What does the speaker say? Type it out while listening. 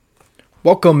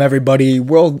Welcome, everybody.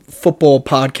 World Football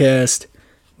Podcast.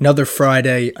 Another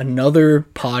Friday, another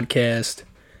podcast.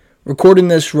 Recording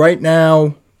this right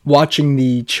now, watching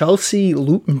the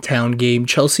Chelsea-Luton Town game.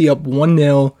 Chelsea up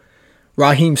 1-0.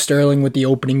 Raheem Sterling with the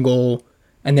opening goal.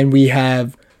 And then we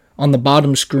have, on the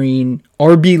bottom screen,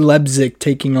 RB Leipzig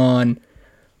taking on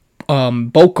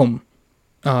Bochum.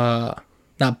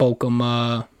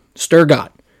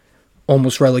 Stuttgart.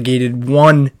 Almost relegated.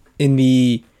 One in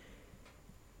the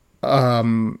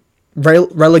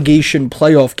relegation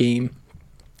playoff game.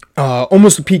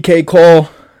 Almost a PK call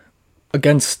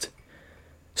against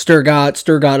Stuttgart.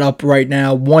 Stuttgart up right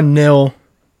now 1-0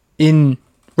 in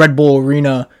Red Bull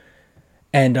Arena.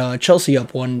 And Chelsea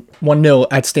up 1-0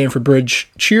 at Stamford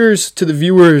Bridge. Cheers to the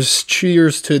viewers.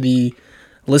 Cheers to the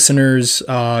listeners.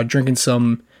 Drinking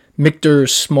some Michter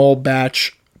small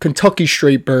batch Kentucky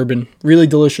straight bourbon. Really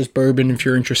delicious bourbon if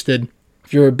you're interested.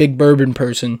 If you're a big bourbon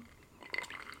person,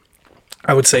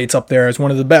 I would say it's up there as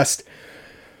one of the best.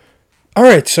 All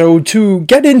right, so to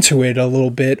get into it a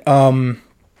little bit,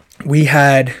 we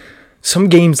had some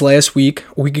games last week,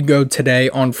 a week ago today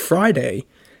on Friday,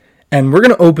 and we're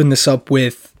going to open this up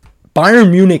with Bayern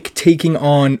Munich taking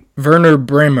on Werder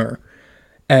Bremen.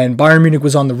 And Bayern Munich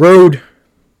was on the road,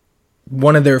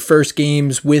 one of their first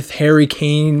games with Harry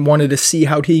Kane, wanted to see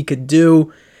how he could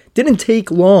do. Did not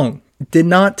take long.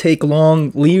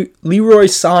 Leroy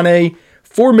Sané,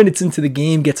 4 minutes into the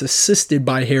game, gets assisted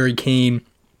by Harry Kane.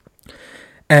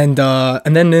 And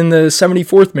then in the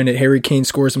 74th minute, Harry Kane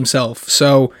scores himself.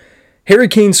 So Harry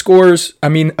Kane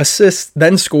assists,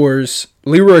 then scores.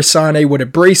 Leroy Sané with a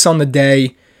brace on the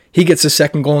day. He gets a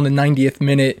second goal in the 90th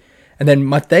minute. And then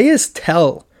Matthias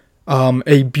Tell,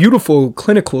 a beautiful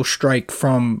clinical strike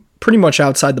from pretty much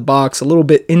outside the box, a little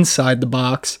bit inside the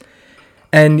box.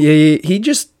 And he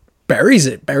just buries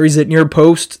it near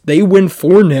post. They win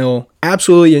 4-0.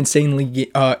 Absolutely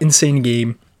insane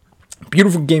game.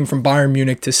 Beautiful game from Bayern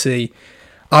Munich to see.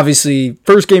 Obviously,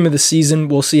 first game of the season.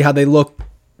 We'll see how they look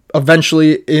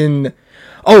eventually in...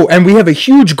 Oh, and we have a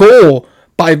huge goal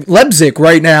by Leipzig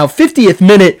right now. 50th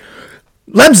minute.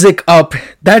 Leipzig up.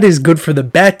 That is good for the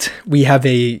bet. We have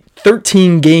a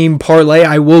 13-game parlay.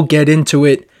 I will get into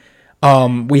it.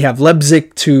 We have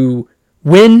Leipzig to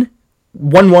win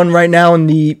 1-1 right now in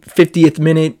the 50th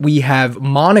minute. We have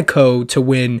Monaco to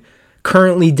win,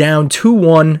 currently down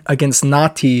 2-1 against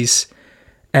Nazis.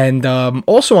 And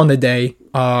also on the day,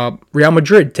 Real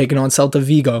Madrid taking on Celta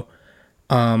Vigo.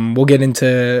 We'll get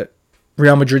into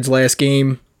Real Madrid's last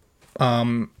game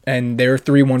and their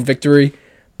 3-1 victory.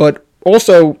 But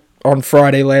also on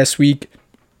Friday last week,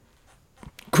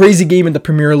 crazy game in the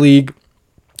Premier League.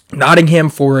 Nottingham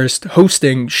Forest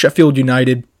hosting Sheffield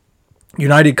United.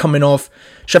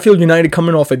 Sheffield United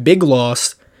coming off a big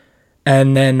loss,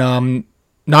 and then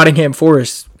Nottingham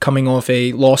Forest coming off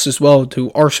a loss as well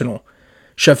to Arsenal.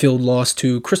 Sheffield lost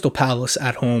to Crystal Palace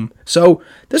at home. So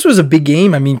this was a big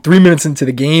game. 3 minutes into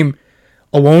the game,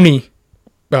 Awoni,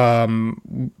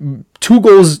 2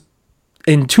 goals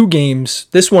in 2 games.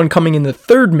 This one coming in the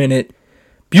 3rd minute.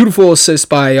 Beautiful assist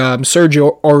by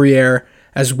Sergio Aurier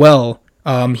as well.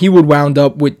 He would wound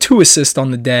up with 2 assists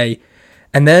on the day.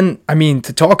 And then,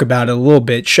 to talk about it a little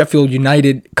bit, Sheffield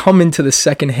United come into the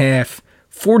second half.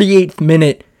 48th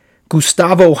minute,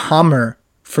 Gustavo Hammer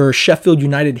for Sheffield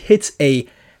United hits a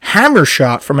hammer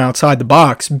shot from outside the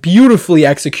box. Beautifully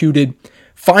executed.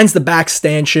 Finds the back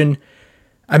stanchion.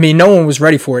 No one was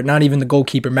ready for it. Not even the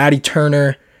goalkeeper, Matty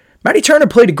Turner. Matty Turner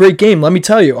played a great game, let me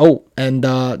tell you. Oh, and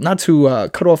not to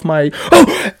cut off my...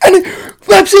 Oh, and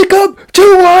Leipzig up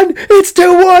 2-1. It's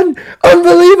 2-1.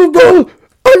 Unbelievable.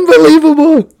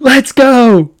 Let's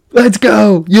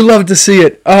go. You love to see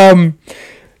it.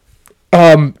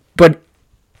 But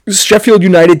Sheffield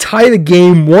United tie the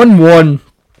game 1-1.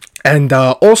 And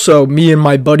also, me and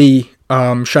my buddy,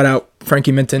 shout out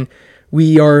Frankie Minton,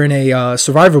 we are in a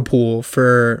survivor pool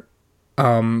for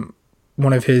one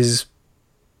of his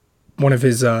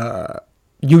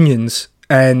unions.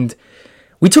 And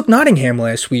we took Nottingham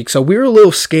last week, so we were a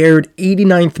little scared.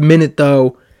 89th minute,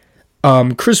 though.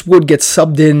 Chris Wood gets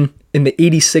subbed in the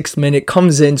 86th minute,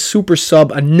 comes in, super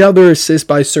sub, another assist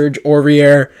by Serge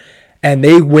Aurier, and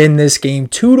they win this game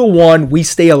 2-1. We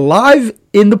stay alive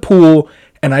in the pool,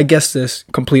 and I guessed this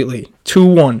completely.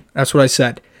 2-1, that's what I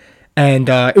said. And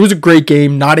it was a great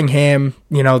game. Nottingham,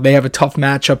 they have a tough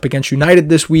matchup against United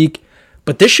this week,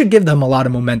 but this should give them a lot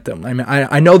of momentum.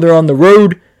 I know they're on the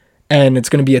road, and it's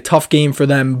going to be a tough game for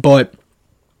them, but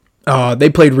they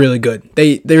played really good.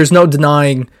 There's no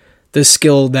denying the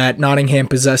skill that Nottingham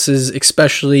possesses,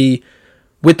 especially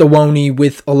with Awoni,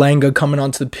 with Elanga coming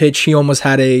onto the pitch. He almost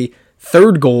had a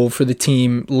 3rd goal for the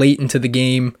team late into the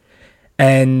game.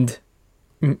 And,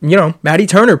 Matty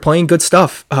Turner playing good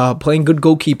stuff, playing good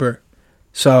goalkeeper.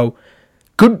 So,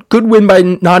 good win by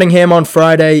Nottingham on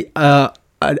Friday.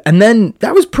 And then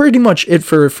that was pretty much it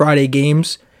for Friday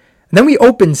games. And then we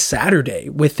opened Saturday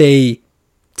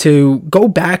to go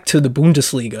back to the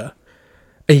Bundesliga.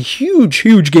 A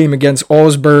huge game against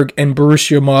Augsburg and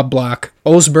Borussia Mönchengladbach.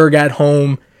 Augsburg at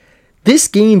home. This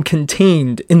game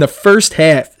contained, in the first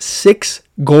half, 6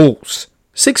 goals.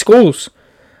 6 goals.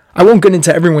 I won't get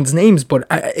into everyone's names, but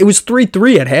it was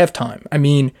 3-3 at halftime. I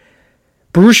mean,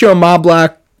 Borussia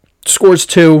Mönchengladbach scores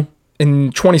 2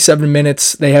 in 27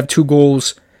 minutes. They have 2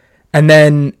 goals. And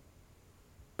then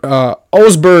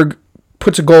Augsburg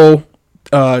puts a goal,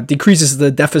 decreases the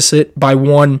deficit by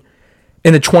 1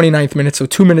 in the 29th minute, so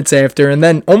 2 minutes after. And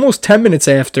then almost 10 minutes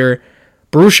after,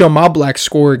 Borussia Mönchengladbach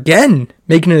score again,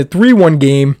 making it a 3-1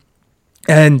 game.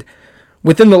 And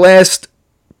within the last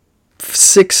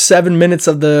 6-7 minutes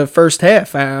of the first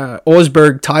half,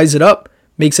 Augsburg ties it up,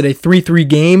 makes it a 3-3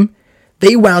 game.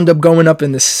 They wound up going up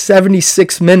in the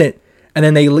 76th minute, and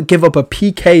then they give up a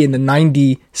PK in the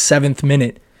 97th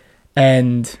minute.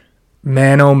 And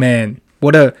man, oh man,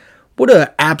 what a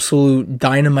absolute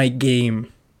dynamite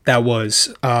game that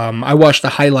was. I watched the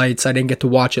highlights. I didn't get to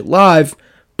watch it live,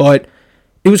 but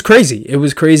it was crazy. It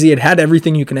was crazy. It had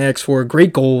everything you can ask for.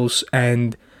 Great goals.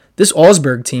 And this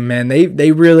Augsburg team, man,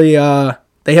 they really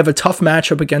they have a tough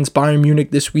matchup against Bayern Munich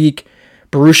this week.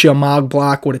 Borussia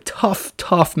Mönchengladbach, what a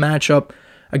tough matchup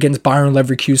against Bayern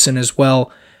Leverkusen as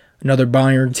well. Another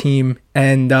Bayern team.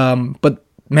 And but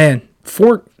man,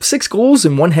 6 goals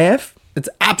in one half. It's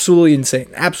absolutely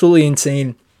insane. Absolutely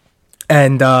insane.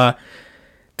 And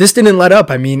this didn't let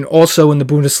up. I mean, also in the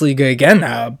Bundesliga again,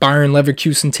 Bayern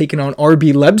Leverkusen taking on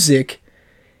RB Leipzig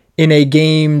in a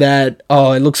game that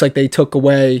it looks like they took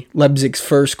away Leipzig's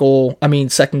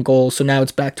second goal. So now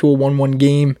it's back to a 1-1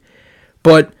 game.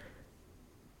 But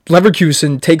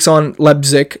Leverkusen takes on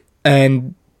Leipzig,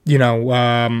 and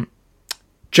Jeremy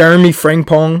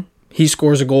Frimpong, he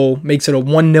scores a goal, makes it a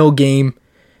 1-0 game.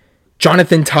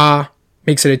 Jonathan Tah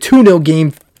makes it a 2-0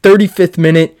 game, 35th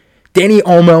minute. Danny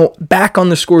Olmo back on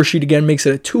the score sheet again, makes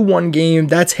it a 2-1 game.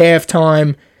 That's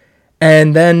halftime.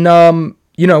 And then,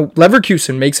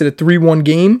 Leverkusen makes it a 3-1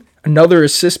 game. Another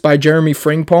assist by Jeremy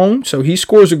Frimpong. So he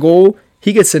scores a goal.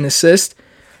 He gets an assist.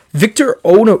 Victor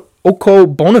Oko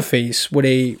Boniface with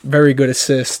a very good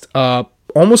assist.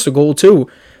 Almost a goal, too.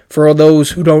 For all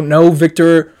those who don't know,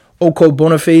 Victor Oko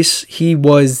Boniface, he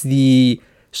was the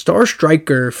star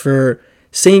striker for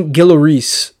St.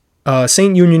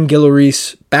 Union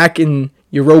Gilloris back in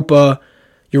Europa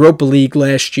League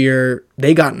last year.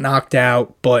 They got knocked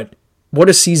out, but what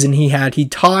a season he had. He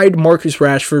tied Marcus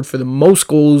Rashford for the most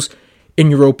goals in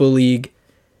Europa League.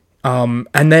 And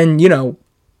then, Bayern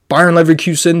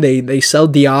Leverkusen, they sell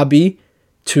Diaby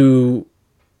to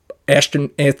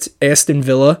Aston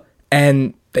Villa,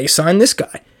 and they sign this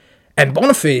guy. And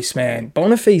Boniface, man,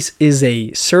 Boniface is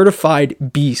a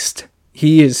certified beast.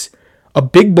 He is a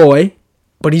big boy,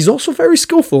 but he's also very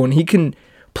skillful, and he can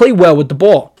play well with the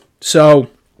ball. So,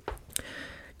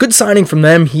 good signing from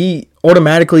them. He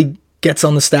automatically gets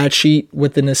on the stat sheet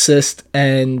with an assist,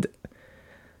 and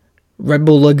Red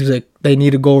Bull Leipzig, they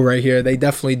need a goal right here. They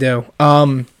definitely do.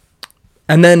 And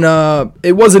then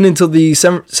it wasn't until the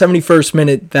 71st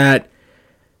minute that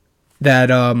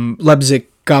Leipzig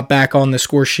got back on the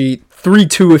score sheet.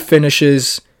 3-2 it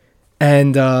finishes.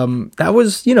 And that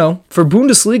was, for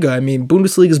Bundesliga. I mean,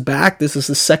 Bundesliga's back. This is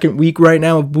the second week right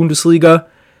now of Bundesliga.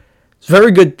 It's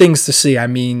very good things to see. I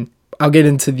mean, I'll get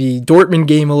into the Dortmund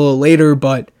game a little later,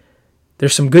 but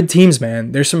there's some good teams,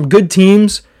 man. There's some good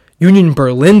teams. Union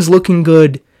Berlin's looking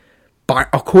good.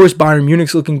 Of course, Bayern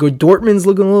Munich's looking good. Dortmund's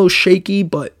looking a little shaky,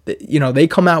 but, they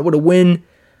come out with a win.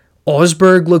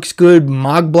 Augsburg looks good.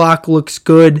 Mönchengladbach looks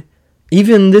good.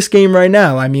 Even this game right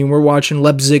now, I mean, we're watching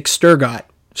Leipzig Stuttgart.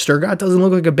 Stuttgart doesn't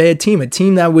look like a bad team. A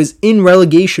team that was in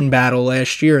relegation battle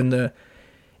last year in the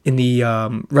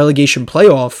relegation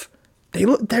playoff.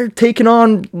 They're taking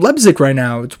on Leipzig right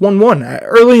now. It's 1-1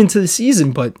 early into the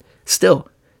season, but still,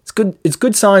 it's good. It's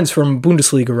good signs from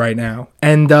Bundesliga right now.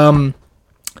 And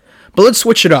but let's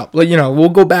switch it up. We'll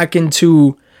go back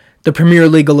into the Premier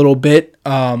League a little bit.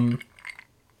 Other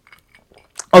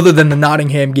than the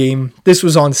Nottingham game, this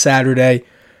was on Saturday.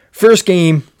 First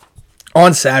game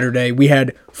on Saturday, we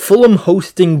had Fulham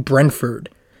hosting Brentford.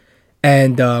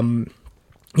 And,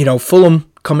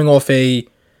 Fulham coming off a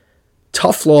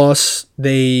tough loss.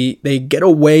 They get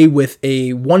away with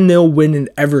a 1-0 win in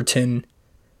Everton.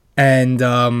 And,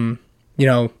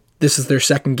 this is their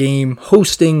second game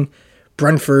hosting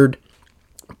Brentford.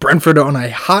 Brentford on a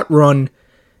hot run.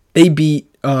 They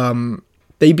beat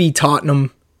They beat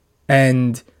Tottenham,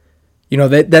 and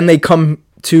then they come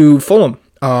to Fulham,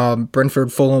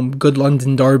 Brentford, Fulham, good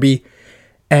London derby,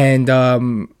 and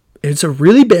it's a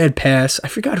really bad pass. I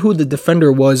forgot who the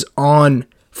defender was on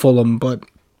Fulham, but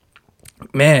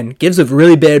man, gives a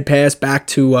really bad pass back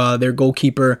to their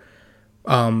goalkeeper,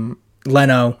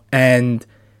 Leno, and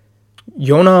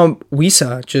Jona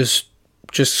Wisa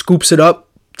just scoops it up,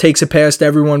 takes it past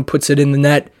everyone, puts it in the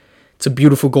net. It's a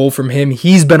beautiful goal from him.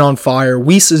 He's been on fire.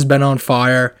 Wisa's been on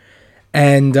fire.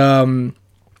 And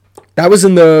that was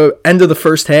in the end of the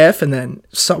first half, and then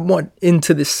somewhat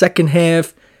into the second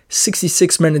half,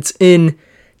 66 minutes in,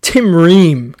 Tim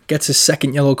Ream gets his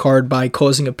second yellow card by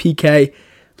causing a PK.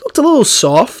 Looked a little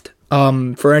soft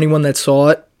for anyone that saw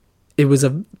it. It was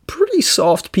a pretty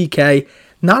soft PK.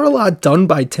 Not a lot done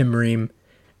by Tim Ream.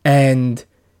 And,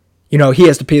 he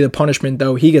has to pay the punishment,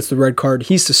 though. He gets the red card.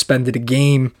 He's suspended a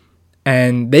game.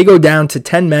 And they go down to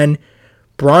 10 men.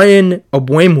 Brian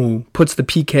Obwemu puts the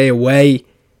PK away.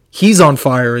 He's on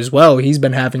fire as well. He's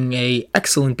been having an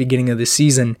excellent beginning of the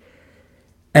season.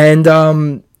 And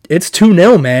it's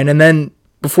 2-0, man. And then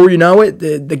before you know it,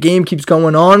 the game keeps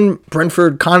going on.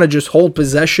 Brentford kind of just hold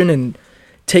possession and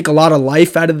take a lot of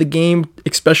life out of the game,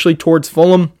 especially towards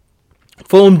Fulham.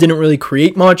 Fulham didn't really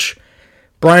create much.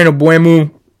 Brian Obwemu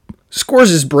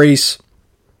scores his brace,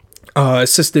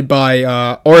 assisted by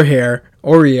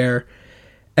Aurier,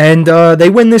 and they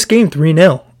win this game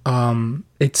 3-0.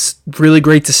 It's really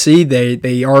great to see.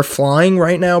 They are flying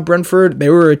right now, Brentford. They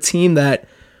were a team that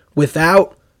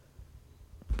without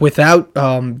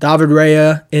David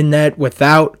Raya in net,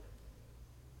 without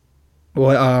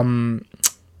Ivan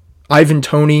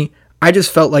Toney, I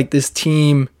just felt like this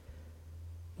team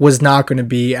was not going to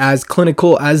be as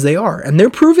clinical as they are. And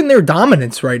they're proving their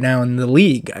dominance right now in the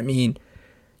league. I mean,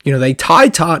 they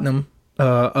tied Tottenham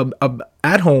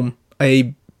at home,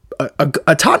 a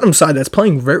Tottenham side that's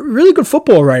playing really good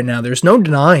football right now. There's no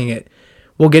denying it.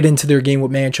 We'll get into their game with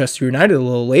Manchester United a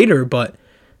little later, but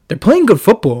they're playing good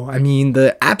football. I mean,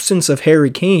 the absence of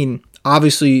Harry Kane,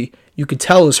 obviously, you could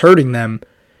tell is hurting them.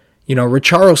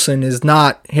 Richarlison is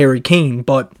not Harry Kane,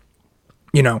 but,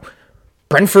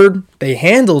 Brentford, they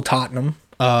handled Tottenham.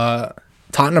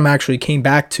 Tottenham actually came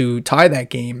back to tie that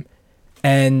game.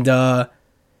 And, on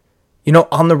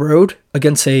the road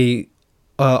against a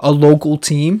local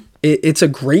team, it's a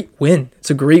great win. It's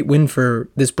a great win for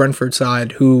this Brentford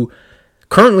side who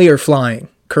currently are flying.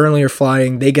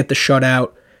 They get the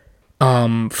shutout.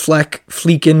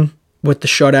 Flecken with the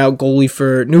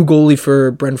shutout new goalie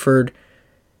for Brentford.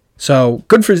 So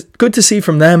good to see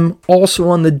from them. Also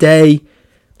on the day,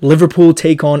 Liverpool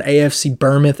take on AFC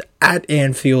Bournemouth at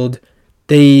Anfield.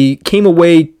 They came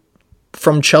away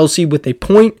from Chelsea with a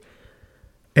point.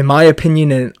 In my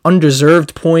opinion, an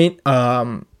undeserved point.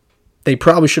 They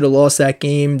probably should have lost that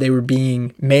game. They were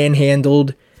being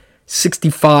manhandled.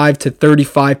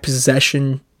 65-35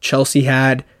 possession Chelsea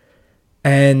had.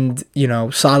 And,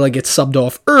 Salah gets subbed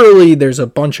off early. There's a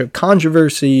bunch of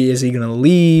controversy. Is he going to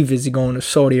leave? Is he going to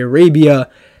Saudi Arabia?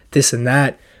 This and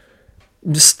that.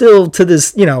 Still to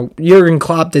this, Jurgen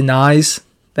Klopp denies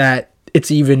that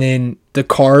it's even in the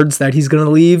cards that he's going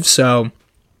to leave. So,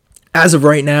 as of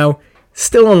right now,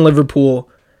 still on Liverpool,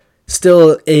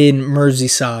 still in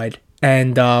Merseyside.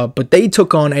 And but they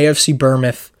took on AFC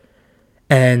Bournemouth.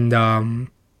 And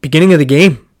beginning of the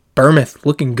game, Bournemouth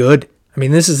looking good. I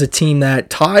mean, this is a team that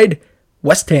tied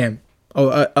West Ham,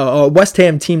 a West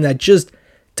Ham team that just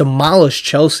demolished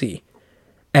Chelsea.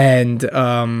 And,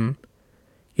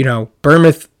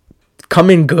 Bournemouth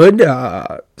coming good.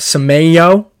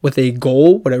 Semenyo with a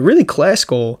really class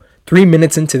goal, 3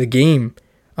 minutes into the game,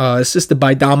 assisted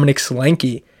by Dominic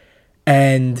Solanke.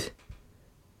 And,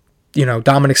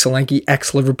 Dominic Solanke,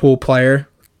 ex-Liverpool player,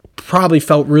 probably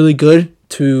felt really good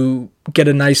to get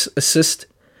a nice assist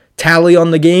tally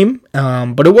on the game.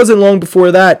 But it wasn't long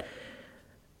before that.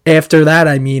 After that,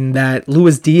 that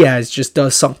Luis Diaz just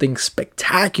does something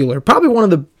spectacular. Probably one of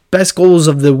the best goals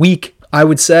of the week, I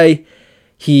would say.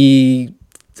 I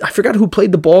forgot who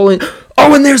played the ball in.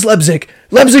 Oh, and there's Leipzig.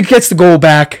 Leipzig gets the goal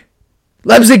back.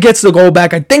 I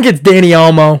think it's Danny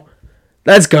Olmo.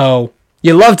 Let's go.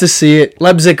 You love to see it.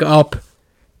 Leipzig up.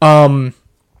 But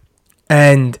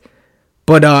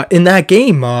in that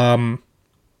game,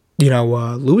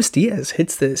 Luis Diaz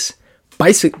hits this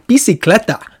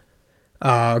bicicleta.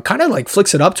 Kind of like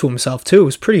flicks it up to himself too. It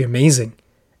was pretty amazing.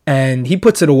 And he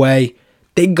puts it away.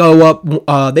 They go up.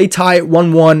 They tie it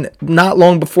 1-1. Not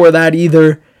long before that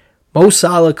either. Mo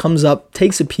Salah comes up,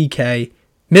 takes a PK,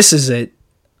 misses it,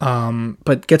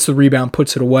 but gets the rebound,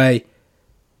 puts it away.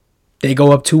 They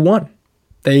go up 2-1.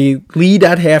 They lead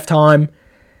at halftime.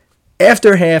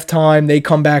 After halftime, they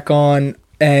come back on,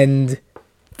 and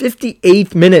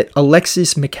 58th minute,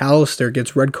 Alexis McAllister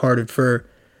gets red carded for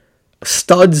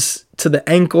studs to the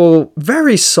ankle.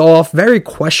 Very soft, very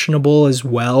questionable as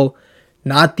well.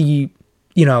 Not the,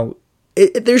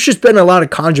 there's just been a lot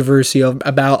of controversy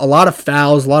about a lot of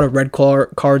fouls, a lot of red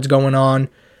cards going on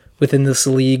within this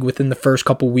league within the first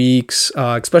couple weeks,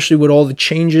 especially with all the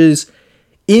changes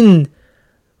in,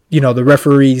 the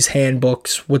referees'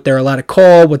 handbooks, what they're allowed to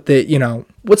call,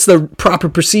 what's the proper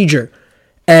procedure.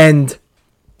 And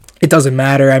it doesn't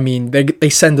matter. I mean, they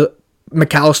send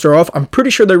McAllister off. I'm pretty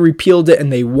sure they repealed it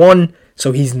and they won,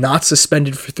 so he's not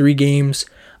suspended for 3 games.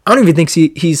 I don't even think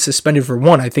he's suspended for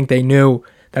 1. I think they knew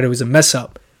that it was a mess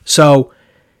up. So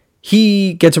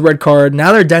he gets a red card.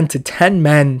 Now they're down to 10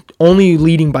 men, only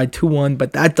leading by 2-1,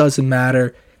 but that doesn't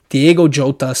matter. Diego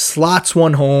Jota slots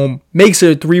one home, makes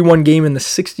it a 3-1 game in the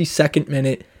 62nd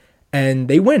minute, and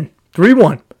they win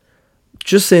 3-1.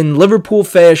 Just in Liverpool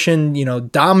fashion,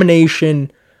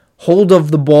 domination, hold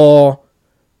of the ball,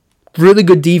 really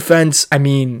good defense. I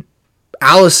mean,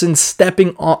 Alisson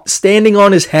standing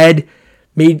on his head,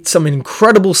 made some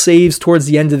incredible saves towards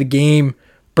the end of the game.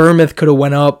 Bournemouth could have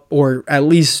went up or at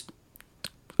least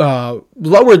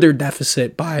lowered their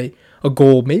deficit by a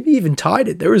goal, maybe even tied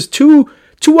it. There was two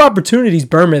opportunities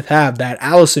Bournemouth have that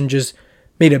Alisson just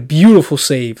made a beautiful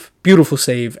save,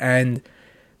 and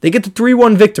they get the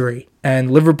 3-1 victory.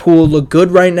 And Liverpool look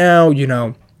good right now.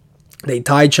 They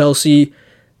tied Chelsea,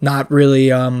 not really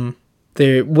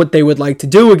what they would like to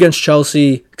do against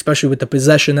Chelsea, especially with the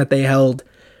possession that they held.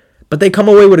 But they come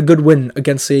away with a good win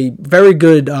against a very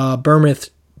good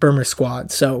Bournemouth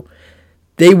squad. So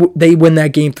they win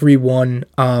that game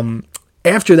 3-1.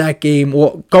 After that game,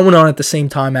 going on at the same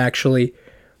time actually,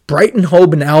 Brighton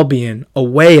Hove and Albion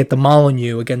away at the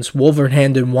Molineux against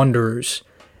Wolverhampton Wanderers.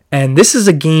 And this is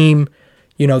a game,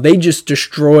 they just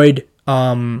destroyed,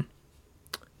 I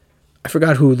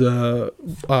forgot who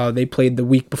they played the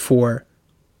week before.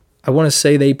 I want to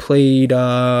say they played,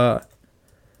 it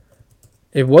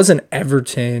wasn't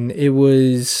Everton, it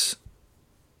was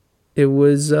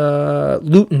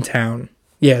Luton Town.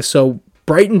 Yeah, so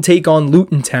Brighton take on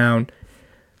Luton Town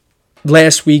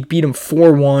last week, beat them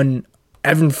 4-1.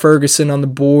 Evan Ferguson on the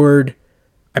board.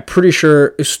 I'm pretty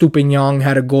sure Estupinian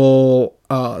had a goal.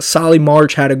 Solly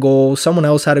March had a goal. Someone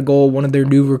else had a goal, one of their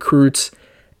new recruits.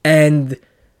 And,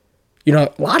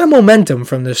 a lot of momentum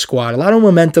from this squad. A lot of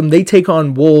momentum. They take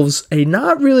on Wolves, a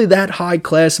not really that high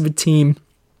class of a team,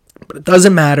 but it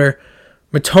doesn't matter.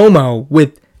 Matomo,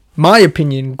 with my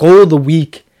opinion, goal of the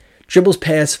week, dribbles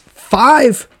past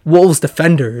 5 Wolves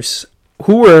defenders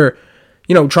who were,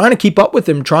 trying to keep up with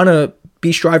him, trying to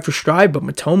be stride for stride, but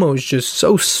Matomo is just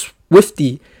so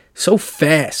swifty, so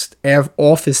fast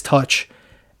off his touch,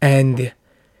 and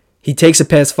he takes it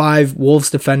past 5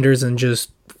 Wolves defenders and just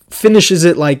finishes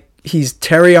it like he's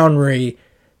Thierry Henry,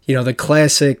 the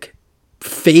classic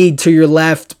fade to your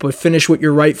left, but finish with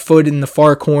your right foot in the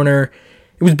far corner.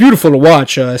 It was beautiful to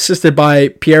watch, assisted by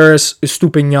Pierre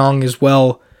Estupinian as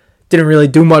well. Didn't really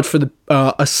do much for the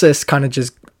assist, kind of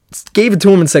just gave it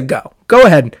to him and said, go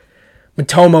ahead.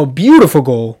 Matomo, beautiful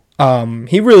goal.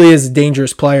 He really is a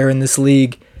dangerous player in this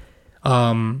league.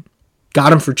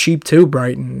 Got him for cheap too,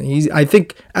 Brighton. I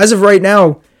think as of right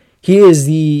now, he is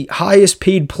the highest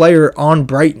paid player on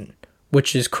Brighton,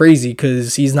 which is crazy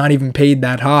because he's not even paid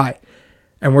that high.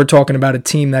 And we're talking about a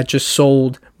team that just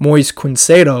sold Moise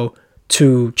Caicedo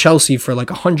to Chelsea for like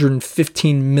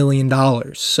 $115 million,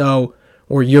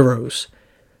 or euros.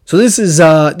 So this is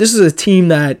a team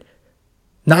that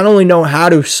not only know how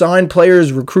to sign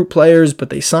players, recruit players, but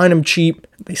they sign them cheap,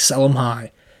 they sell them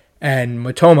high. And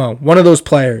Matomo, one of those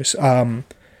players. I'm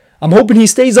hoping he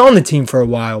stays on the team for a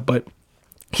while, but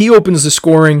he opens the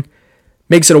scoring,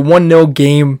 makes it a 1-0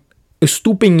 game.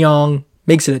 Estupinian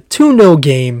makes it a 2-0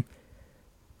 game.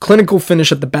 Clinical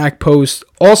finish at the back post,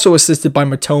 also assisted by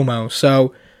Matomo.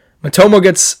 So Matomo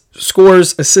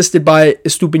scores assisted by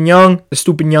Estupinian.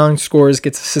 Estupinian scores,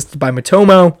 gets assisted by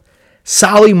Matomo.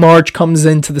 Solly March comes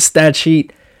into the stat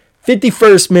sheet.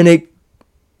 51st minute,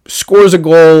 scores a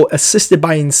goal, assisted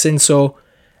by Incenso,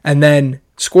 and then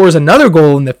scores another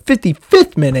goal in the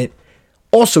 55th minute,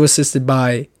 also assisted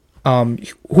by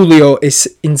Julio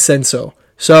Incenso.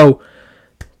 So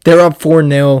they're up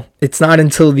 4-0. It's not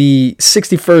until the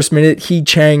 61st minute, He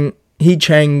Chang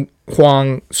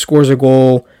Huang scores a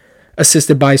goal,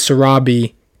 assisted by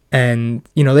Sarabi, and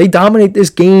they dominate this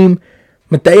game.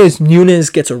 Matheus Nunes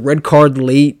gets a red card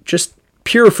late, just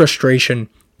pure frustration.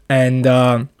 And,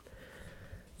 Brighton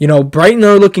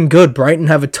are looking good. Brighton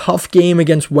have a tough game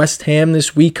against West Ham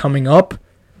this week coming up.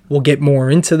 We'll get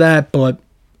more into that, but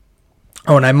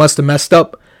Oh, and I must have messed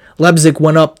up. Leipzig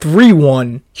went up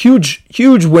 3-1.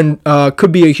 Huge win.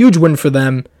 Could be a huge win for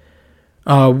them.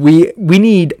 We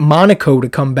need Monaco to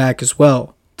come back as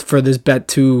well for this bet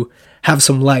to have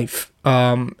some life.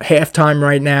 Halftime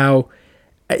right now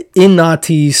in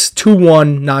Nantes,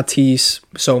 2-1 Nantes.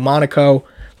 So Monaco,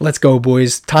 let's go,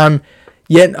 boys. Time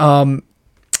yet.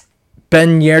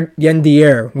 Ben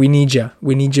Yendier, we need you.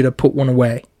 We need you to put one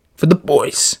away for the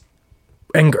boys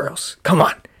and girls. Come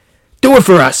on, do it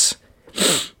for us.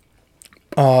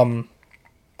 Also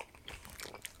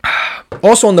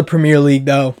in the Premier League,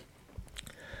 though,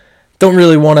 don't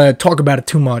really want to talk about it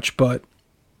too much, but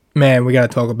man, we got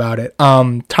to talk about it.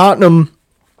 Tottenham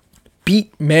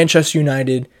beat Manchester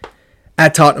United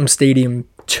at Tottenham Stadium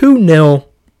 2-0.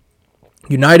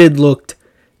 United looked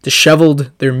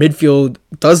disheveled. Their midfield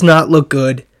does not look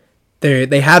good.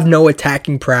 They have no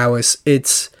attacking prowess.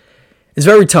 It's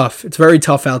very tough. It's very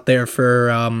tough out there for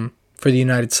the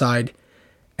United side.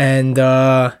 And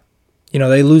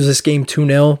they lose this game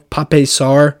 2-0. Pape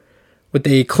Sarr with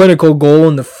a clinical goal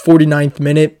in the 49th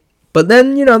minute. But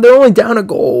then, they're only down a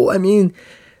goal. I mean,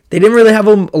 they didn't really have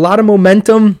a lot of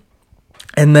momentum.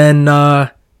 And then,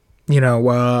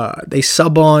 they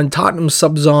sub on. Tottenham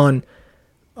subs on.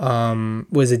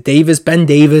 Was it Davis? Ben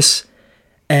Davis.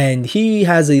 And he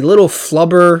has a little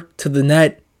flubber to the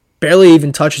net. Barely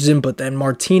even touches him. But then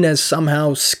Martinez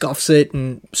somehow scuffs it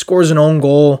and scores an own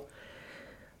goal.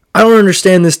 I don't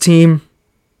understand this team.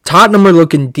 Tottenham are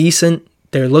looking decent.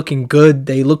 They're looking good.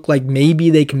 They look like maybe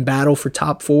they can battle for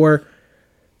top 4.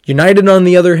 United, on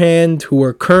the other hand, who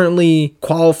are currently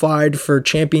qualified for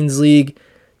Champions League,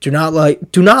 do not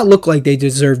look like they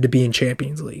deserve to be in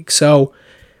Champions League. So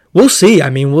we'll see. I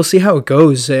mean, we'll see how it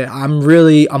goes.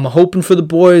 I'm hoping for the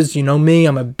boys. You know me.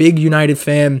 I'm a big United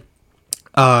fan.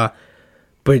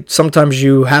 But sometimes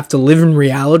you have to live in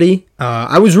reality.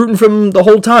 I was rooting for them the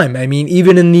whole time. I mean,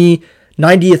 even in the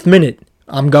 90th minute,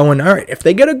 I'm going, all right, if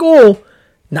they get a goal,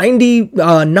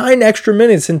 9 extra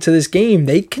minutes into this game,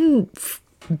 they can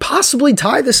possibly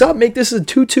tie this up, make this a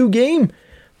 2-2 game.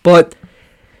 But,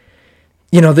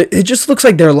 it just looks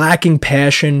like they're lacking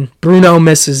passion. Bruno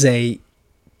misses a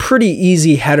pretty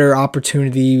easy header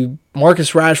opportunity.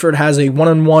 Marcus Rashford has a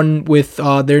one-on-one with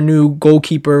their new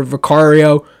goalkeeper,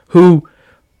 Vicario, who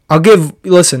all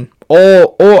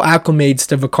acclimates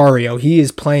to Vicario. He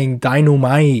is playing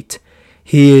dynamite.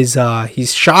 He's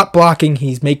shot blocking.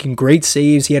 He's making great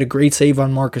saves. He had a great save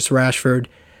on Marcus Rashford.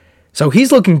 So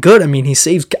he's looking good. I mean, he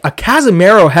saves a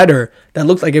Casemiro header that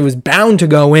looked like it was bound to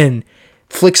go in.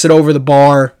 Flicks it over the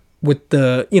bar with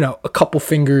a couple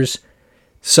fingers.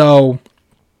 So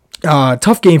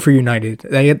tough game for United.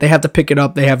 They have to pick it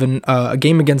up. They have a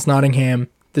game against Nottingham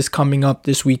coming up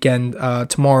this weekend,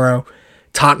 tomorrow.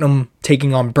 Tottenham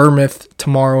taking on Bournemouth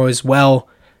tomorrow as well.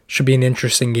 Should be an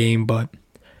interesting game, but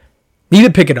need to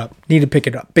pick it up.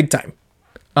 Big time.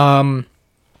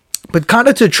 But kind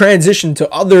of to transition to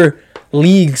other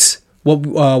leagues,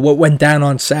 what went down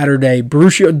on Saturday.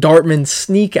 Borussia Dortmund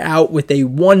sneak out with a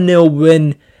 1-0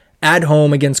 win at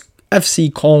home against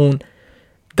FC Köln.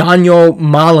 Daniel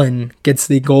Malen gets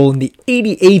the goal in the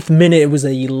 88th minute. It was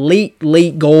a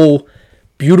late goal.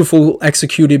 Beautifully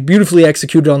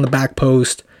executed on the back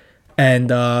post. And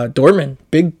Dortmund,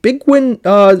 big win,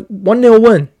 1-0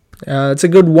 win. It's a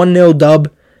good 1-0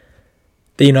 dub.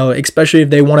 Especially if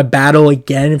they want to battle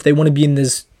again, if they want to be in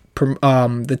this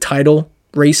the title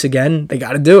race again, they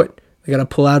got to do it. They got to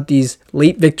pull out these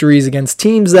late victories against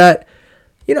teams that,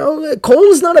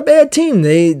 Köln's not a bad team.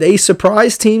 They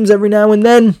surprise teams every now and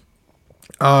then.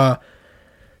 So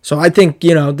I think,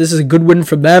 this is a good win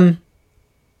for them.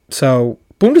 So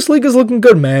Bundesliga's looking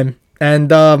good, man. And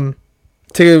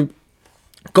to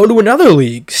go to another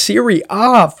league, Serie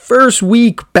A, first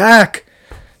week back.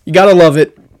 You got to love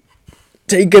it.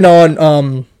 Taking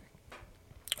on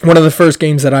one of the first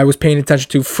games that I was paying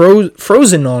attention to,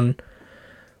 Frosinone,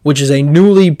 which is a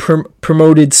newly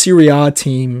promoted Serie A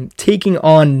team, taking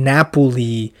on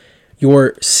Napoli,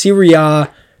 your Serie A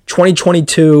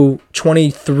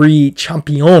 2022-23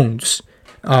 champions.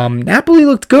 Napoli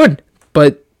looked good,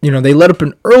 but they let up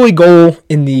an early goal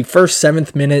in the first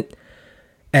 7th minute,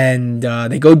 and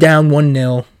they go down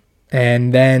 1-0.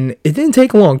 And then it didn't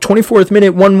take long. 24th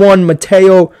minute, 1-1,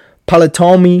 Matteo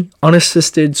Palatami,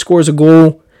 unassisted, scores a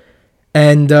goal.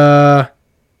 And,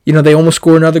 they almost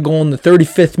score another goal in the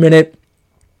 35th minute.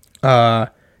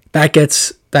 That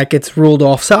gets ruled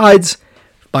offsides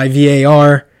by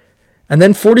VAR. And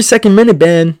then 42nd minute,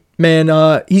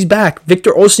 man, he's back.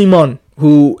 Victor Osimhen,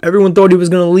 who everyone thought he was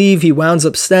going to leave. He winds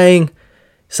up staying.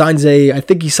 I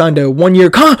think he signed a 1-year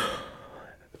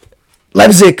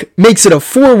Leipzig makes it a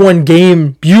 4-1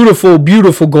 game. Beautiful,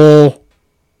 beautiful goal.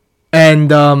 And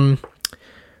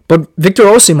but Victor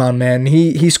Osimhen, man,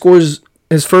 he scores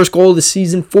his first goal of the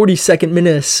season, 42nd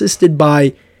minute, assisted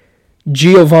by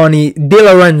Giovanni Di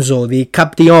Lorenzo, the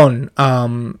Captain.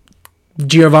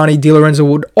 Giovanni Di Lorenzo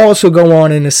would also go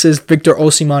on and assist Victor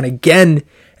Osimhen again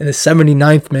in the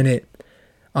 79th minute.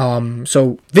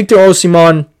 So Victor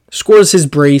Osimhen scores his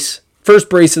brace, first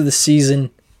brace of the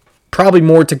season, probably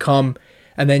more to come.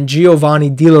 And then Giovanni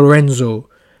Di Lorenzo,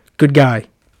 good guy,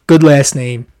 good last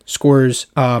name, scores,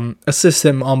 assists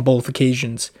him on both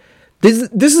occasions.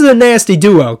 This is a nasty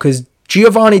duo because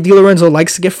Giovanni Di Lorenzo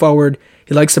likes to get forward.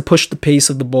 He likes to push the pace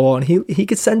of the ball, and he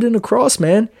could send it across,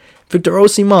 man. Victor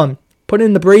Osimhen put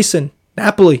in the brace in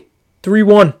Napoli,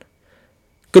 3-1.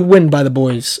 Good win by the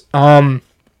boys.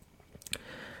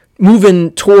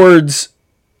 Moving towards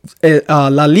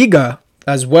La Liga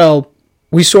as well,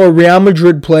 we saw Real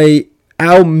Madrid play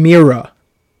Almeria,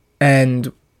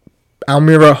 and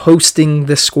Almeria hosting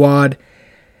the squad.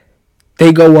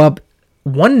 They go up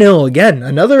 1-0 again.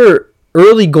 Another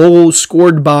early goal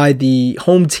scored by the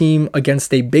home team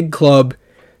against a big club.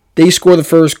 They score the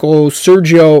first goal.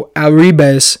 Sergio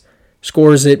Arribas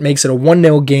scores it, makes it a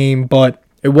 1-0 game, but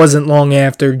it wasn't long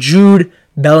after. Jude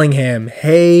Bellingham.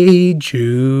 Hey,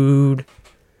 Jude.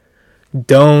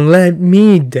 Don't let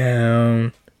me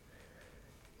down.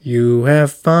 You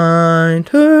have found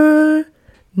her.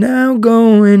 Now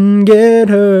go and get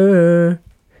her.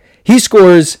 He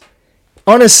scores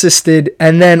unassisted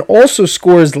and then also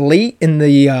scores late in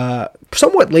the,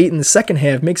 somewhat late in the second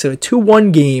half. Makes it a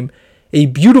 2-1 game. A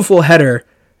beautiful header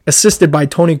assisted by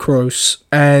Toni Kroos.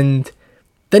 And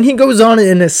then he goes on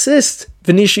and assists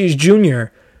Vinicius Jr.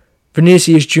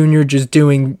 Vinicius Jr. just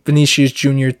doing Vinicius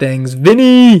Jr. things.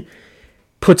 Vinny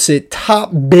puts it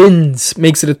top bins.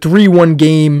 Makes it a 3-1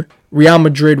 game. Real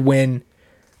Madrid win.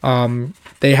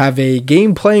 They have a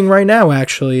game playing right now,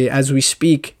 actually, as we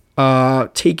speak.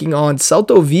 Taking on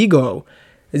Celta Vigo.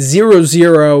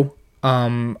 0-0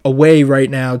 away right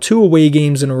now. 2 away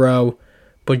games in a row.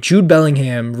 But Jude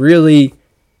Bellingham really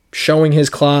showing his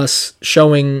class,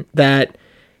 showing that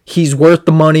he's worth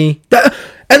the money.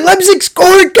 And Leipzig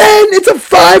score again! It's a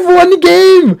 5-1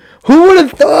 game! Who would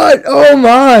have thought? Oh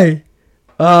my!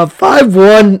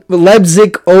 5-1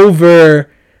 Leipzig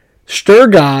over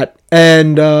Stuttgart.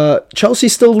 And Chelsea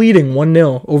still leading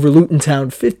 1-0 over Luton Town.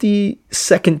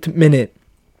 52nd minute.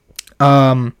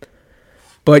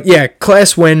 But yeah,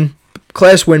 class win.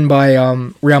 Class win by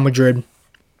Real Madrid.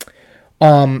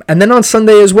 And then on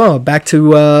Sunday as well, back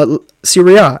to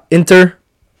Serie A. Inter,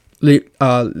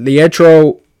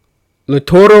 Lautaro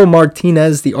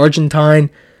Martinez, the Argentine,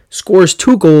 scores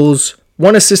 2 goals,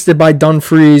 1 assisted by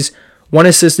Dumfries, 1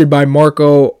 assisted by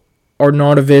Marco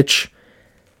Arnautovic,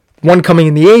 1 coming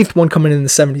in the 8th, 1 coming in the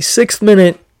 76th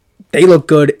minute. They look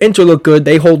good. Inter look good.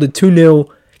 They hold a 2-0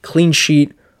 clean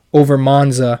sheet over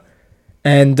Monza.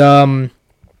 And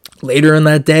later in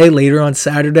that day, later on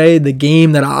Saturday, the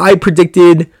game that I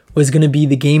predicted was going to be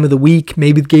the game of the week,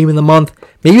 maybe the game of the month,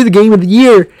 maybe the game of the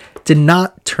year, did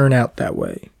not turn out that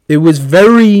way. It was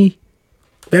very,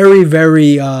 very,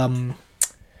 very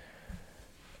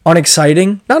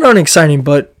unexciting. Not unexciting,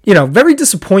 but, very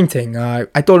disappointing. I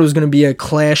thought it was going to be a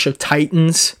clash of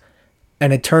titans,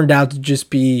 and it turned out to just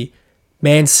be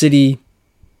Man City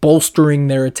bolstering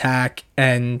their attack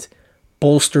and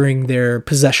bolstering their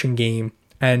possession game.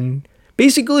 And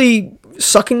basically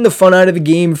sucking the fun out of the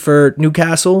game for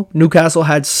Newcastle. Newcastle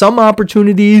had some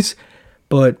opportunities,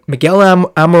 but Miguel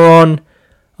Almiron,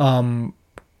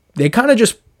 they kind of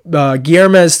just,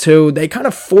 Guillermez too, they kind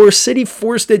of forced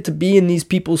it to be in these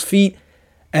people's feet,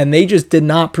 and they just did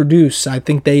not produce. I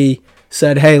think they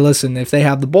said, hey, listen, if they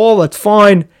have the ball, that's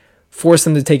fine. Force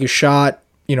them to take a shot.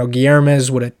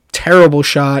 Guillermez with a terrible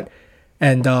shot.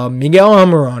 And Miguel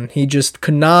Almiron, he just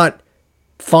could not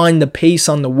find the pace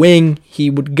on the wing. He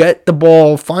would get the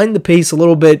ball, find the pace a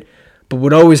little bit, but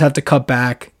would always have to cut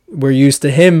back. We're used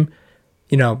to him,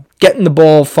 getting the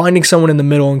ball, finding someone in the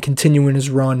middle and continuing his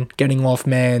run, getting off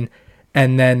man,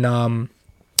 and then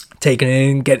taking it in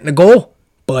and getting a goal.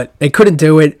 But they couldn't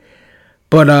do it.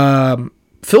 But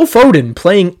Phil Foden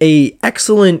playing a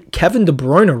excellent Kevin De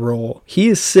Bruyne role. He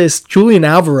assists Julian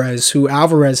Alvarez, who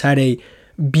Alvarez had a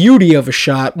beauty of a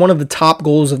shot, one of the top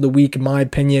goals of the week in my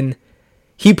opinion.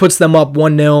 He puts them up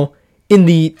 1-0 in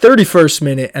the 31st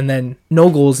minute, and then no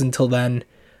goals until then.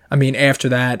 After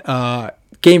that,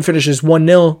 game finishes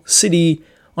 1-0. City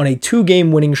on a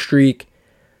 2-game winning streak.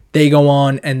 They go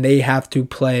on and they have to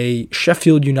play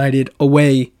Sheffield United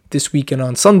away this weekend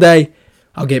on Sunday.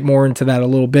 I'll get more into that a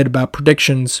little bit about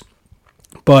predictions.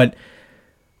 But,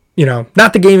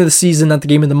 not the game of the season, not the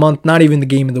game of the month, not even the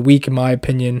game of the week, in my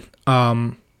opinion.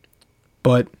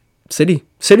 But City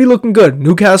looking good.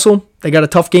 Newcastle, they got a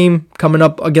tough game coming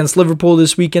up against Liverpool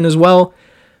this weekend as well.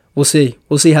 We'll see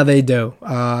how they do.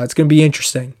 It's going to be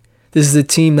interesting. This is a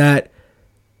team that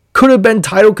could have been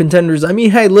title contenders. I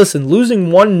mean, hey, listen, losing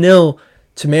 1-0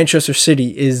 to Manchester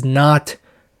City is not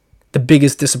the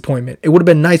biggest disappointment. It would have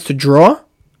been nice to draw,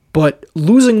 but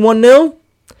losing 1-0,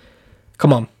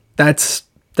 come on, that's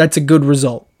a good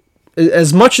result.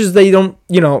 As much as they don't,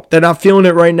 they're not feeling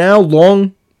it right now,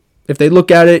 if they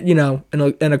look at it,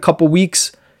 in a couple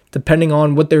weeks, depending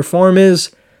on what their form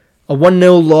is, a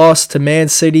 1-0 loss to Man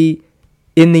City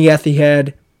in the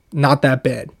Etihad, not that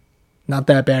bad. Not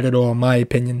that bad at all, in my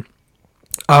opinion.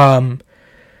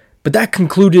 But that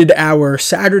concluded our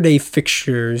Saturday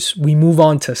fixtures. We move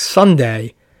on to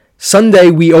Sunday.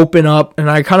 Sunday, we open up, and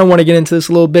I kind of want to get into this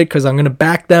a little bit because I'm going to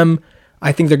back them.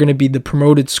 I think they're going to be the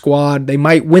promoted squad. They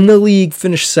might win the league,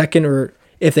 finish second, or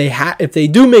if they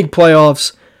do make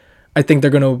playoffs, I think they're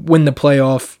going to win the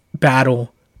playoff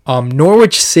battle.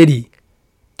 Norwich City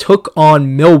took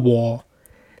on Millwall.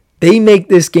 They make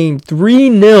this game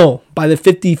 3-0 by the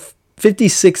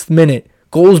 56th minute.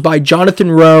 Goals by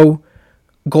Jonathan Rowe,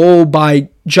 goal by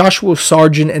Joshua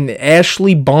Sargent and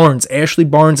Ashley Barnes. Ashley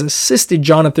Barnes assisted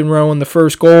Jonathan Rowe in the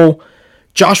first goal.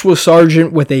 Joshua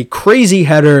Sargent with a crazy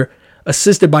header,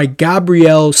 assisted by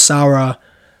Gabriel Sara.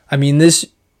 I mean, this,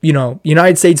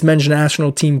 United States men's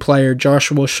national team player,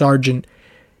 Joshua Sargent,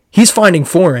 he's finding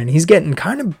form. He's getting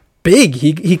kind of big.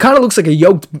 He kind of looks like a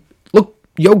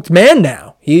yoked man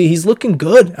now. He's looking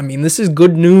good. I mean, this is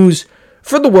good news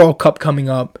for the World Cup coming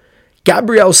up.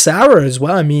 Gabriel Sara as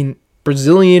well. I mean,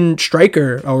 Brazilian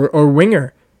striker or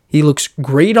winger. He looks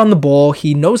great on the ball.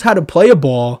 He knows how to play a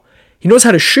ball. He knows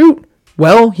how to shoot.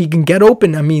 Well, he can get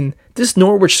open. I mean, this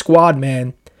Norwich squad,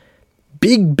 man,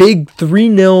 big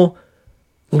 3-0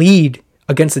 lead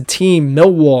against a team,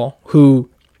 Millwall, who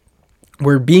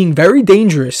were being very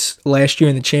dangerous last year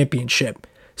in the championship.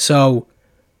 So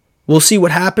we'll see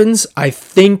what happens. I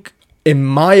think, in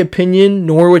my opinion,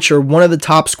 Norwich are one of the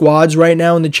top squads right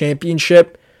now in the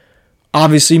championship.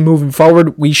 Obviously, moving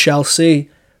forward, we shall see.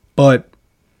 But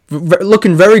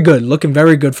looking very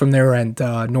good from their end,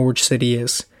 Norwich City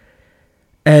is.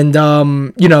 And,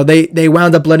 they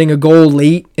wound up letting a goal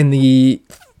late in the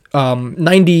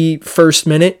 91st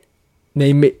minute.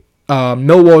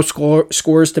 Millwall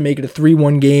scores to make it a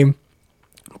 3-1 game.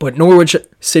 But Norwich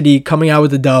City coming out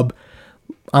with a dub.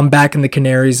 I'm back in the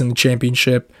Canaries in the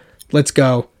championship. Let's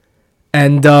go.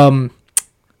 And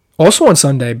also on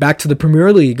Sunday, back to the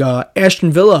Premier League,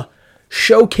 Aston Villa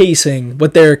showcasing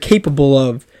what they're capable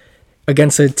of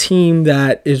against a team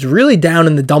that is really down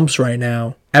in the dumps right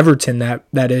now. Everton,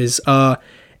 that is.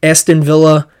 Aston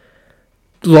Villa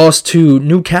lost to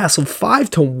Newcastle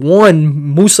 5-1.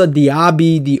 Moussa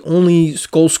Diaby, the only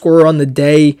goal scorer on the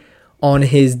day on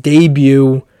his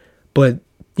debut, but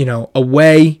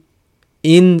away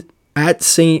at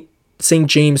St.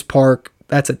 James Park.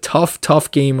 That's a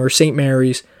tough game, or St.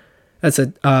 Mary's. That's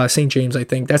a St. James, I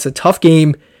think. That's a tough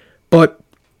game, but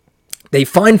they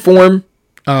find form.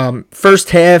 First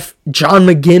half, John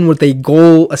McGinn with a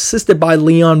goal, assisted by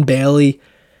Leon Bailey,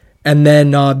 and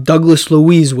then Douglas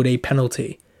Luiz with a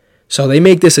penalty. So they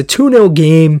make this a 2-0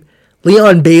 game.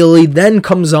 Leon Bailey then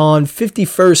comes on,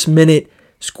 51st minute,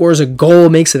 scores a goal,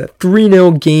 makes it a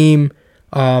 3-0 game.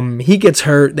 He gets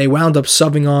hurt. They wound up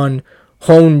subbing on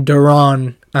Hone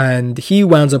Duran, and he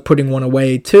wounds up putting one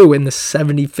away too in the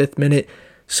 75th minute.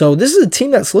 So this is a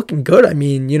team that's looking good. I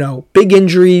mean, big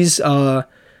injuries.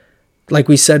 Like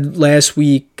we said last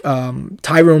week,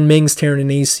 Tyrone Mings tearing an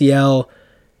ACL,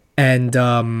 and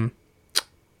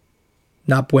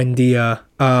not Buendia.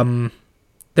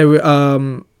 There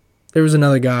was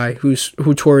another guy who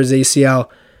tore his ACL,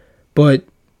 but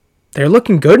they're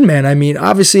looking good, man. I mean,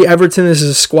 obviously Everton is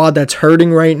a squad that's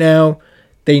hurting right now.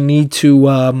 They need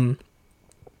to,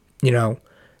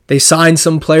 they signed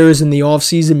some players in the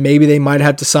offseason. Maybe they might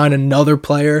have to sign another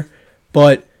player,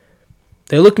 but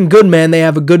they're looking good, man. They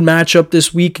have a good matchup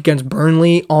this week against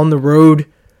Burnley on the road.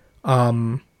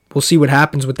 We'll see what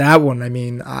happens with that one. I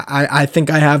mean, I think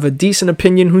I have a decent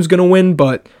opinion who's going to win,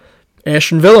 but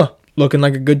Aston Villa looking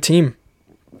like a good team.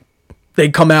 They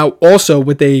come out also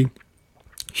with a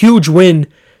huge win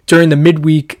during the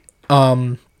midweek.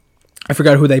 I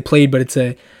forgot who they played, but it's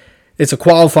a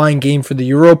qualifying game for the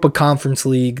Europa Conference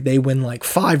League. They win like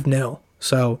 5-0.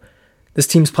 So this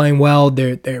team's playing well.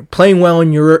 They're playing well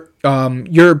in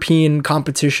European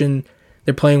competition.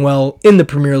 They're playing well in the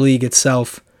Premier League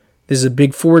itself. This is a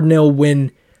big 4-0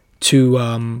 win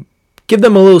to give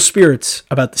them a little spirits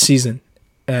about the season.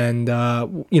 And,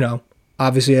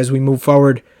 obviously as we move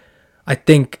forward, I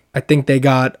think they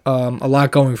got a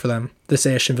lot going for them, this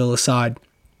Aston Villa side.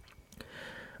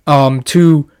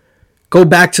 To go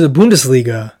back to the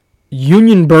Bundesliga,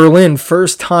 Union Berlin,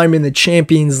 first time in the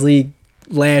Champions League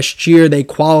last year. They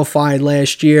qualified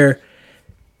last year.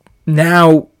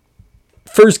 Now,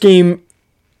 first game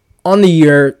on the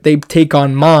year, they take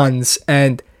on Mainz,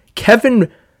 and Kevin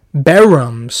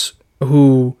Behrens,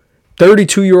 who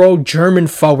 32-year-old German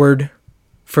forward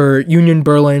for Union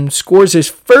Berlin, scores his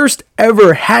first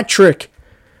ever hat-trick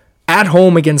at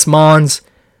home against Mainz.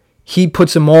 He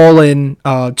puts them all in.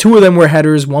 Two of them were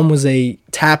headers. One was a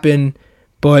tap-in,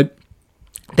 but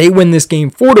they win this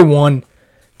game 4-1.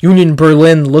 Union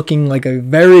Berlin looking like a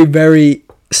very, very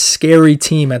scary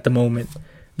team at the moment.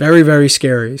 Very, very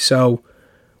scary. So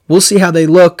we'll see how they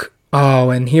look. Oh,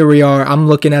 and here we are. I'm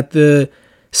looking at the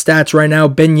stats right now.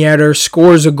 Ben Yedder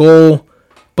scores a goal,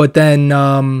 but then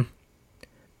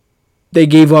they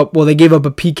gave up a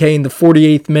PK in the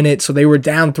 48th minute, so they were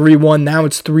down 3-1. Now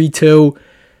it's 3-2.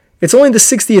 It's only the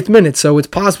 60th minute, so it's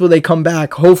possible they come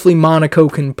back. Hopefully Monaco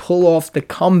can pull off the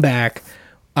comeback.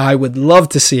 I would love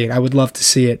to see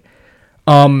it.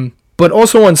 But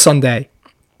also on Sunday,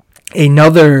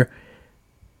 another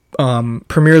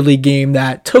Premier League game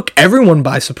that took everyone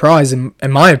by surprise, in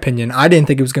my opinion. I didn't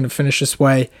think it was going to finish this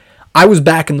way. I was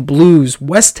back in the blues.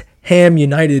 West Ham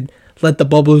United let the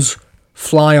bubbles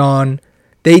fly on.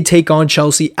 They take on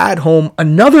Chelsea at home.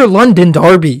 Another London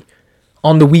derby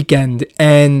on the weekend,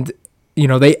 and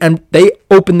they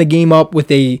opened the game up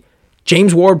with a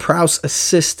James Ward-Prowse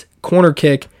assist corner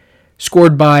kick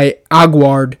scored by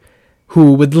Aguard,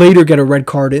 who would later get a red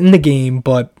card in the game.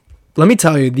 But let me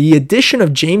tell you, the addition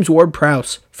of James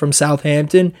Ward-Prowse from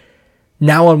Southampton,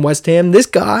 now on West Ham, this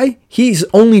guy, he's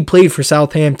only played for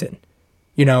Southampton.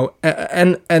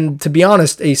 And to be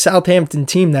honest, a Southampton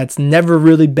team that's never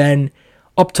really been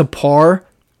up to par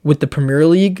with the Premier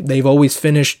League. They've always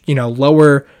finished,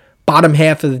 lower bottom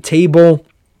half of the table.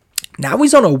 Now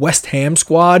he's on a West Ham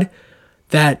squad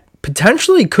that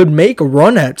potentially could make a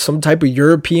run at some type of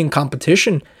European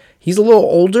competition. He's a little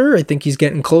older. I think he's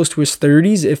getting close to his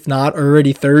 30s, if not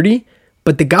already 30.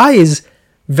 But the guy is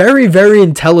very, very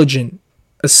intelligent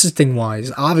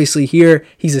assisting-wise. Obviously here,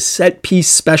 he's a set-piece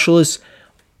specialist.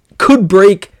 Could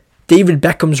break David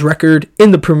Beckham's record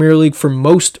in the Premier League for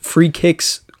most free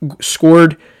kicks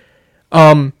scored.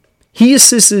 He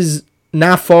assists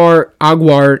Nafar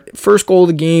Aguard, first goal of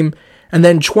the game, and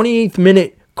then 28th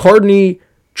minute, Cardni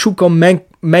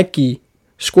Chukwuemeka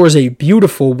scores a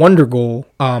beautiful wonder goal,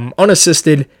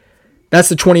 unassisted. That's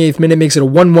the 28th minute, makes it a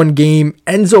 1-1 game.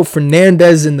 Enzo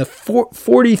Fernandez in the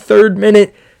 43rd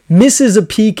minute misses a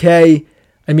PK.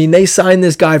 I mean, they signed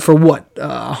this guy for what?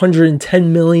 $110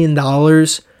 million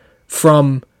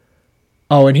from...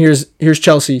 Oh, and here's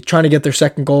Chelsea trying to get their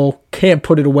second goal. Can't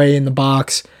put it away in the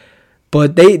box.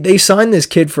 But they signed this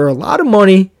kid for a lot of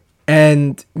money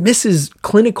and misses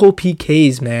clinical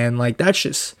PKs, man. Like,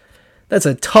 that's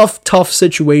a tough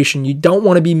situation. You don't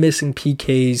want to be missing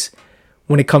PKs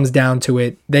when it comes down to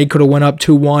it. They could have went up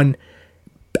 2-1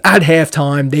 at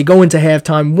halftime. They go into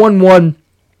halftime 1-1.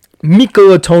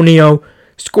 Mikel Antonio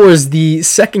scores the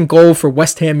second goal for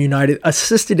West Ham United,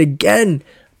 assisted again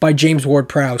by James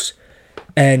Ward-Prowse.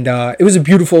 And it was a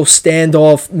beautiful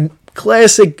standoff,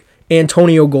 classic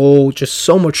Antonio goal, just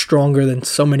so much stronger than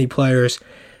so many players.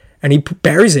 And he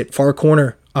buries it far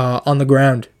corner on the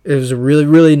ground. It was a really,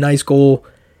 really nice goal.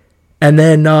 And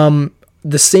then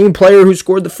the same player who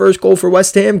scored the first goal for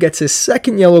West Ham gets his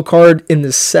second yellow card in the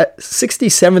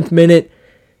 67th minute.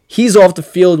 He's off the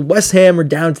field. West Ham are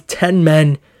down to 10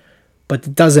 men, but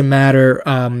it doesn't matter.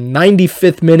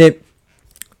 95th minute.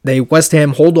 West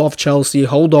Ham hold off Chelsea,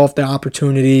 hold off the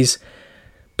opportunities,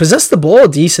 possess the ball a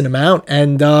decent amount,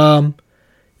 and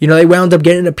they wound up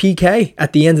getting a PK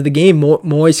at the end of the game.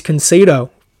 Moise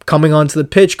Caicedo comes onto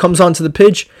the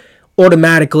pitch,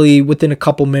 automatically within a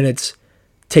couple minutes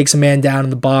takes a man down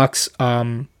in the box.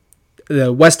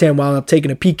 The West Ham wound up taking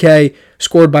a PK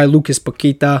scored by Lucas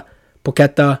Paqueta,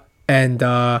 and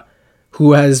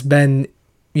who has been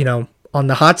on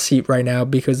the hot seat right now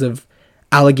because of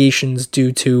allegations due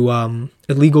to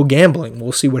illegal gambling.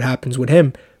 We'll see what happens with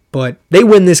him. But they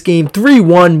win this game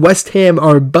 3-1. West Ham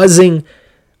are buzzing.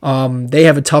 They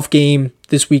have a tough game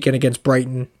this weekend against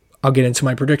Brighton. I'll get into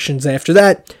my predictions after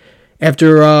that.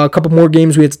 After a couple more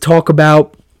games we had to talk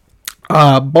about.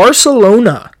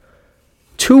 Barcelona,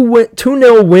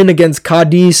 2-0 win against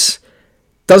Cadiz.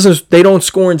 They don't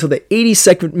score until the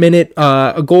 82nd minute.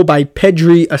 A goal by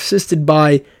Pedri, assisted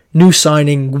by new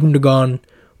signing Gundogan,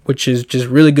 which is just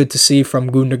really good to see from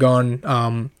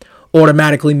Gundogan.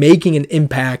 automatically making an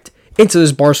impact into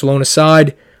this Barcelona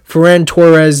side. Ferran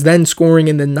Torres then scoring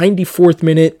in the 94th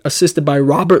minute, assisted by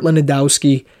Robert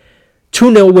Lewandowski.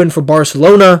 2-0 win for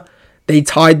Barcelona. They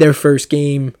tied their first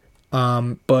game,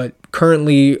 but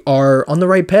currently are on the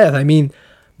right path. I mean,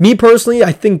 me personally,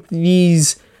 I think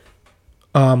these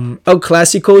El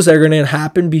Clasicos that are going to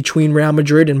happen between Real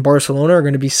Madrid and Barcelona are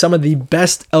going to be some of the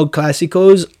best El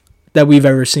Clasicos that we've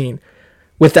ever seen.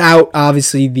 Without,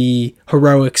 obviously, the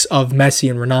heroics of Messi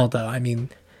and Ronaldo. I mean,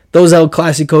 those El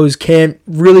Clasicos can't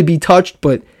really be touched,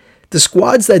 but the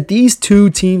squads that these two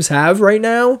teams have right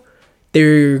now,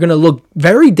 they're going to look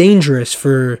very dangerous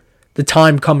for the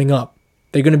time coming up.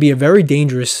 They're going to be a very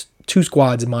dangerous two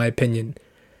squads, in my opinion.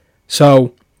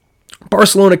 So,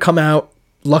 Barcelona come out,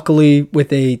 luckily,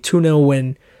 with a 2-0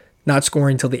 win, not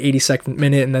scoring until the 82nd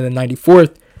minute and then the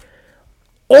 94th.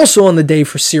 Also on the day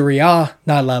for Serie A,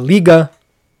 not La Liga,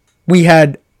 we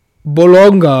had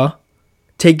Bologna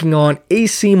taking on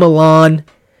AC Milan.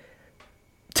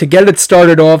 To get it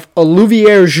started off,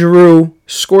 Olivier Giroud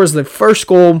scores the first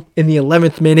goal in the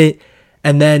 11th minute,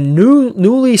 and then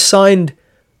newly signed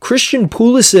Christian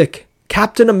Pulisic,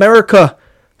 Captain America,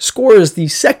 scores the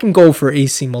second goal for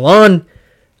AC Milan.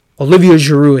 Olivier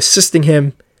Giroud assisting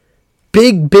him.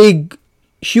 Big,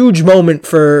 huge moment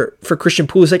for Christian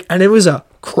Pulisic, and it was a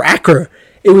cracker.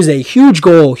 It was a huge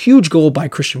goal by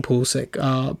Christian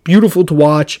Pulisic. Beautiful to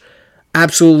watch.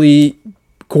 Absolutely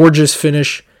gorgeous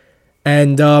finish.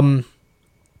 And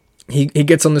he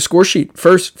gets on the score sheet.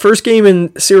 First game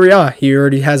in Serie A, he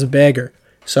already has a bagger.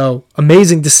 So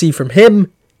amazing to see from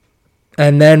him.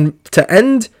 And then to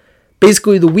end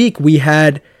basically the week, we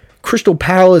had Crystal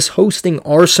Palace hosting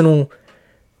Arsenal.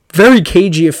 Very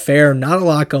cagey affair, not a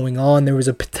lot going on. There was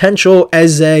a potential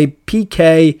Eze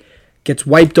PK gets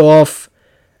wiped off,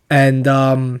 and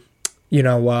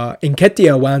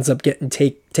Nketiah winds up getting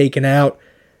taken out.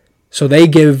 So they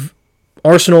give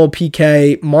Arsenal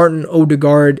PK. Martin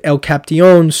Odegaard, El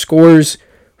Capitán, scores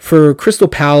for Crystal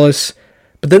Palace.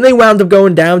 But then they wound up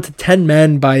going down to 10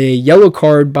 men by a yellow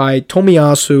card by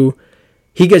Tomiyasu.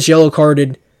 He gets yellow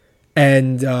carded,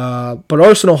 but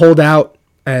Arsenal hold out,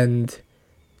 and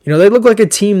they look like a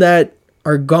team that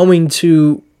are going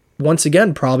to once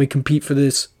again probably compete for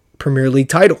this Premier League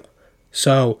title.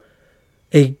 So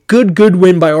a good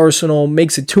win by Arsenal,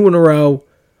 makes it 2 in a row.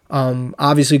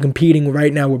 Obviously competing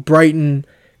right now with Brighton,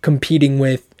 competing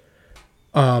with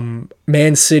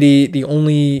Man City, the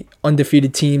only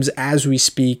undefeated teams as we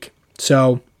speak.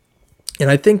 So, and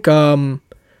I think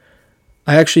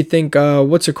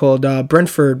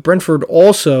Brentford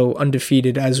also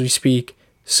undefeated as we speak.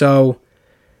 So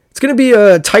it's going to be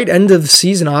a tight end of the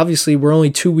season. Obviously, we're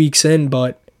only 2 weeks in,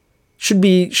 but should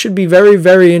be very,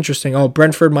 very interesting. Oh,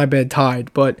 Brentford, my bad,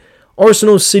 tied. But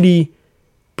Arsenal, City,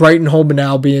 Brighton, Hove and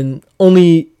Albion,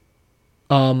 only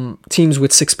teams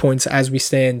with 6 points as we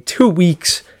stand 2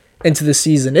 weeks into the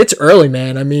season. It's early,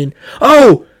 man. I mean,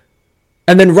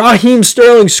 and then Raheem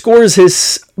Sterling scores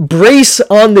his brace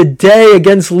on the day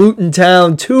against Luton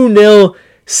Town. 2-0,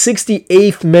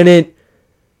 68th minute.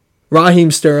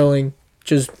 Raheem Sterling,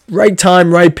 just right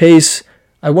time, right pace.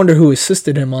 I wonder who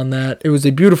assisted him on that. It was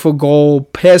a beautiful goal,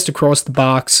 passed across the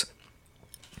box.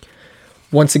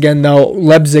 Once again, though,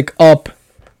 Leipzig up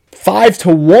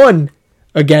 5-1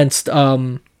 against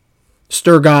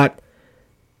Stuttgart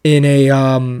in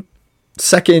a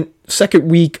second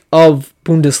week of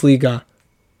Bundesliga.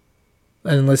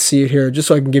 And let's see it here, just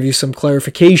so I can give you some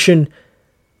clarification.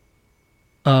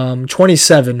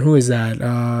 27, who is that?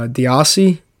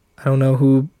 Diassi? I don't know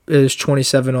who is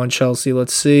 27 on Chelsea.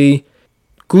 Let's see.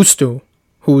 Gusto,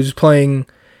 who's playing.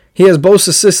 He has both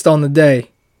assists on the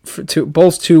day,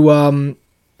 both to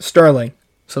Sterling.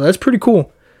 So that's pretty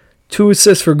cool. 2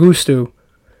 assists for Gusto,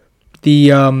 the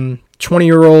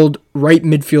 20-year-old right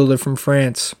midfielder from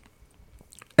France.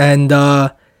 And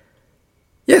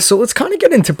so let's kind of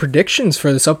get into predictions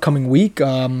for this upcoming week.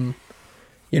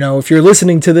 If you're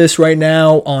listening to this right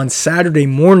now on Saturday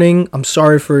morning, I'm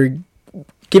sorry for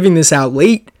giving this out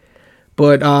late.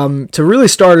 But to really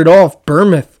start it off,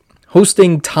 Bournemouth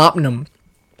hosting Tottenham.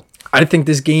 I think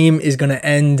this game is going to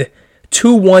end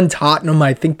 2-1 Tottenham.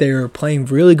 I think they're playing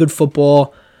really good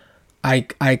football. I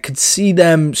could see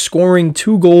them scoring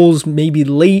 2 goals maybe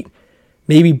late.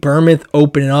 Maybe Bournemouth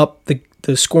opening up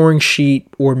the scoring sheet,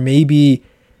 or maybe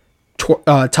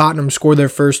Tottenham score their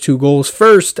first 2 goals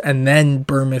first, and then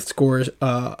Bournemouth scores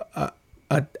a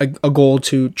goal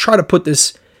to try to put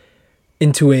this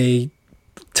into a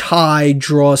tie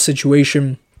draw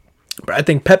situation. But I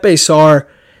think Pepe Sarr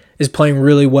is playing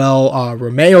really well.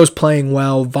 Romeo's playing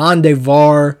well. Van de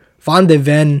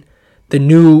Ven, The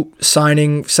new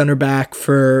signing center back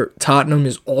for Tottenham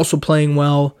is also playing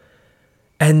well.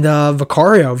 And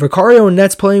Vicario and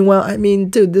Nets playing well. I mean,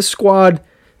 dude, this squad,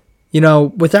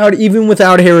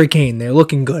 without Harry Kane, they're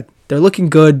looking good. They're looking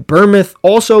good. Bournemouth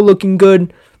also looking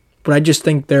good. But I just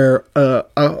think they're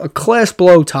a class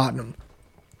below Tottenham.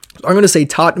 So I'm going to say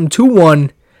Tottenham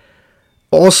 2-1.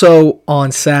 Also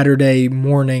on Saturday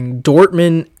morning,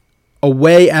 Dortmund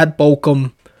away at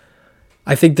Bochum.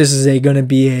 I think this is going to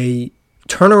be a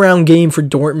turnaround game for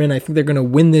Dortmund. I think they're going to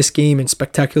win this game in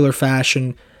spectacular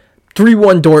fashion.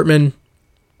 3-1 Dortmund.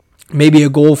 Maybe a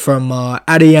goal from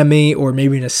Adeyemi or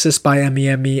maybe an assist by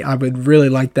Emi. I would really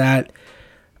like that.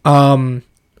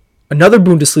 Another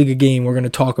Bundesliga game we're going to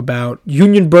talk about.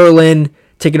 Union Berlin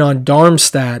taking on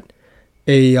Darmstadt.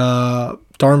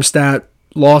 Darmstadt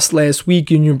lost last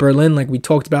week. Union Berlin, like we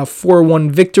talked about,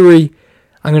 4-1 victory.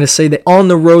 I'm going to say that on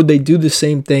the road they do the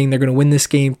same thing. They're going to win this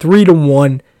game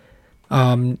 3-1.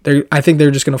 I think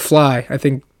they're just going to fly. I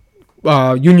think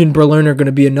Union Berlin are going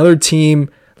to be another team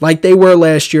like they were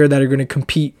last year that are going to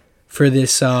compete for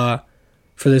this Bundesliga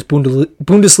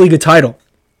title.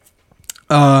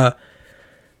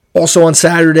 Also on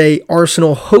Saturday,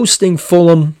 Arsenal hosting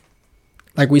Fulham.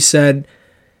 Like we said,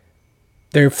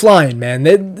 they're flying,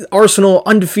 man. Arsenal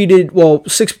undefeated. Well,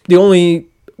 the only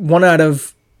one out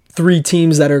of 3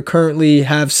 teams that are currently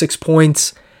have 6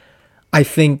 points. I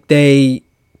think they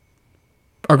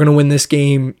are going to win this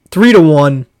game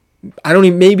 3-1.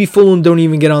 Maybe Fulham don't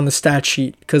even get on the stat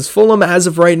sheet because Fulham, as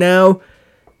of right now,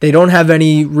 they don't have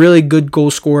any really good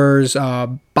goal scorers.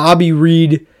 Bobby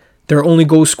Reed, their only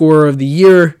goal scorer of the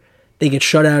year. They get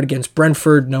shut out against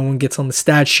Brentford. No one gets on the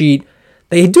stat sheet.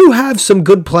 They do have some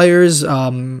good players.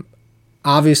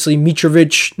 Obviously,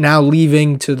 Mitrovic now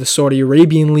leaving to the Saudi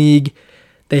Arabian League.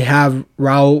 They have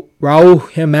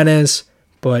Raul Jimenez,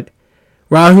 but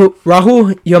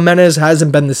Raul Jimenez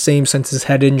hasn't been the same since his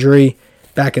head injury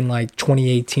back in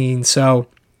 2018. So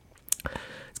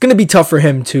it's going to be tough for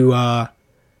him to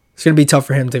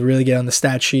really get on the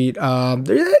stat sheet.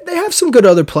 They have some good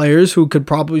other players who could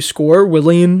probably score.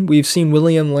 We've seen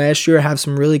William last year have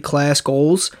some really class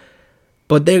goals,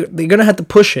 but they're going to have to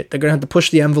push it. They're going to have to push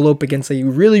the envelope against a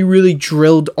really, really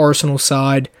drilled Arsenal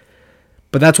side.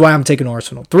 But that's why I'm taking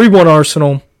Arsenal. 3-1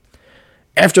 Arsenal.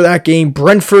 After that game,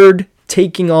 Brentford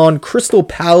taking on Crystal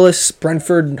Palace.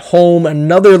 Brentford home,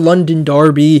 another London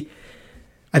derby.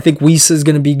 I think Wiesa is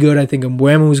going to be good. I think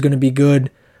Mbeumo is going to be good.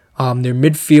 Their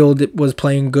midfield was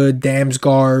playing good.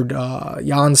 Damsgaard,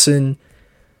 Janssen.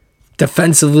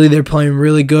 Defensively, they're playing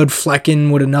really good.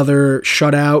 Flecken with another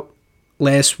shutout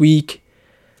last week.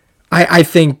 I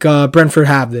think Brentford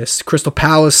have this. Crystal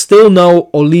Palace still no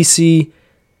Olise,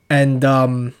 and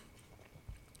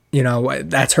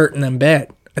that's hurting them bad.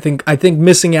 I think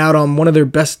missing out on one of their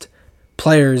best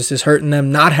players is hurting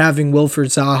them. Not having Wilfried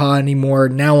Zaha anymore,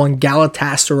 now on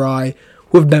Galatasaray,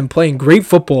 who have been playing great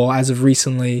football as of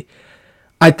recently.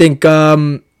 I think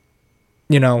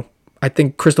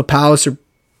Crystal Palace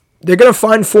they're going to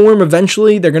find form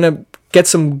eventually. They're going to get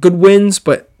some good wins,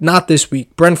 but not this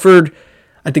week. Brentford,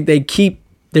 I think they keep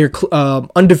their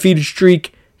undefeated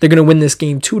streak. They're going to win this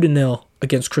game 2-0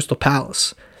 against Crystal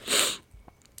Palace.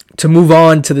 To move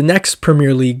on to the next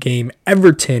Premier League game,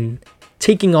 Everton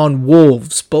taking on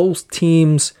Wolves. Both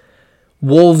teams,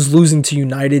 Wolves losing to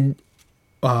United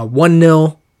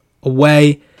 1-0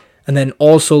 away, and then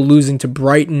also losing to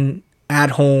Brighton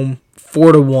at home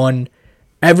 4-1.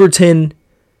 Everton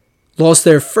lost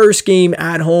their first game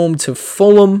at home to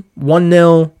Fulham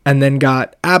 1-0, and then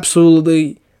got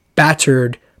absolutely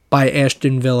battered by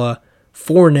Aston Villa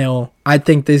 4-0. I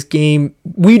think this game,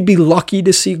 we'd be lucky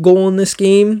to see a goal in this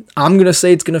game. I'm going to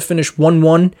say it's going to finish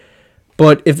 1-1,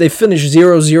 but if they finish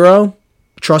 0-0,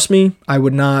 trust me, I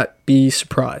would not be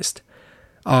surprised.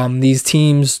 These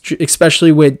teams,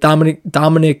 especially with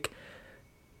Dominic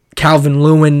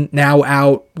Calvert-Lewin now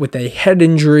out with a head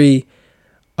injury,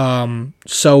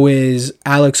 so is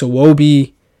Alex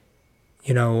Iwobi.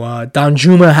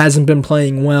 Danjuma hasn't been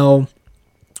playing well.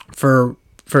 For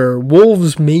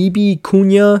Wolves, maybe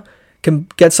Cunha can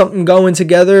get something going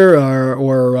together,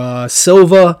 or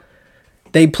Silva.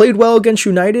 They played well against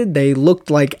United. They looked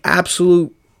like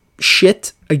absolute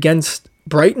shit against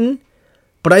Brighton.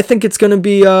 But I think it's going to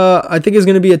be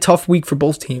a tough week for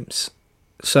both teams.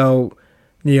 So,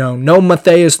 no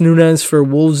Matheus Nunes for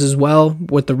Wolves as well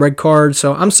with the red card.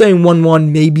 So I'm saying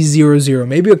 1-1, maybe 0-0,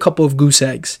 maybe a couple of goose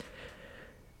eggs.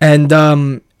 And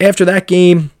after that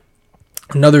game,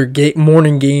 another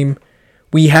morning game,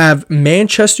 we have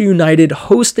Manchester United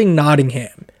hosting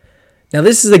Nottingham. Now,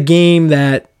 this is a game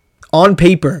that, on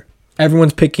paper,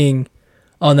 everyone's picking.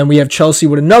 And then we have Chelsea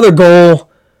with another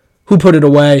goal, Who put it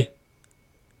away?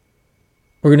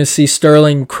 We're going to see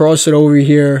Sterling cross it over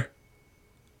here.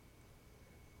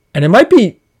 And it might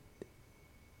be...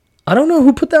 I don't know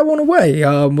who put that one away.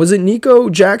 Was it Nico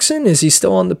Jackson? Is he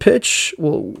still on the pitch?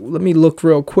 Well, let me look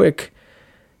real quick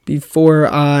before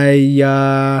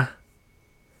I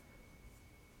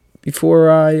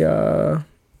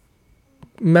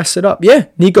mess it up. Yeah,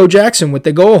 Nico Jackson with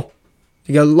the goal.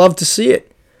 You gotta love to see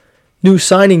it. New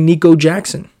signing Nico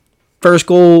Jackson. First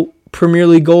Premier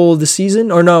League goal of the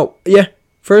season. Or no, yeah,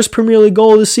 first Premier League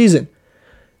goal of the season.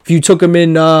 If you took him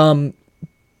in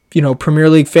Premier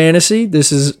League fantasy,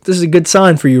 this is a good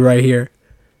sign for you right here.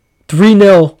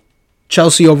 3-0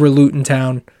 Chelsea over Luton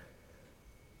Town.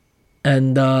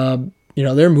 And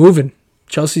they're moving.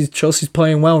 Chelsea's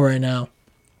playing well right now.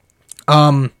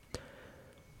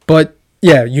 But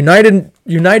yeah,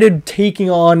 United taking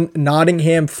on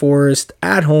Nottingham Forest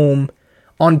at home.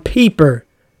 On paper,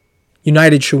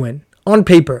 United should win. On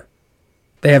paper.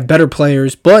 They have better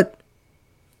players, but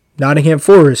Nottingham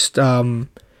Forest,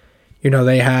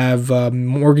 they have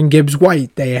Morgan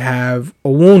Gibbs-White. They have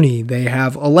Owoni. They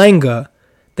have Alenga.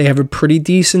 They have a pretty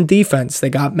decent defense.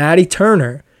 They got Matty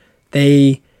Turner.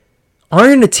 They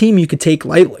aren't a team you could take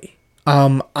lightly.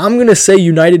 I'm going to say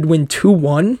United win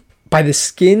 2-1 by the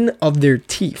skin of their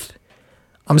teeth.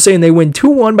 I'm saying they win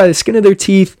 2-1 by the skin of their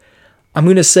teeth. I'm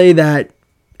going to say that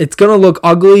it's going to look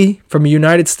ugly from a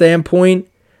United standpoint.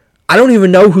 I don't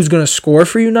even know who's going to score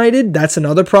for United. That's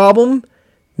another problem.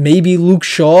 Maybe Luke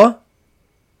Shaw.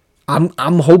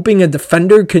 I'm hoping a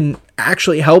defender can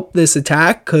actually help this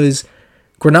attack because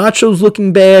Garnacho's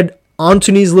looking bad.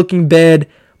 Antony's looking bad.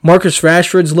 Marcus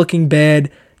Rashford's looking bad.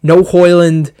 No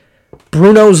Højlund.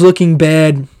 Bruno's looking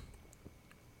bad.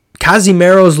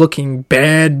 Casemiro's looking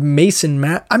bad. Mason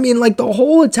Matt. I mean, like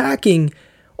all the attacking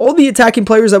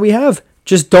players that we have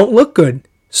just don't look good.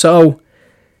 So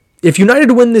if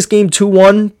United win this game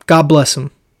 2-1, God bless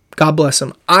them. God bless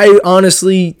them. I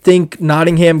honestly think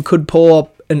Nottingham could pull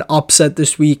up an upset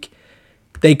this week.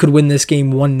 They could win this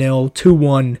game 1-0,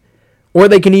 2-1, or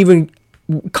they can even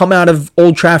come out of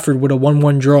Old Trafford with a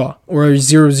 1-1 draw or a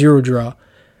 0-0 draw.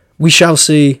 We shall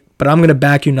see, but I'm going to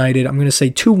back United. I'm going to say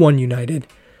 2-1 United.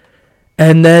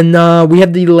 And then we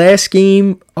have the last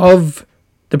game of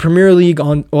the Premier League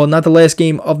not the last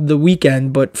game of the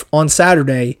weekend, but on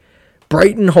Saturday,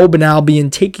 Brighton Hove Albion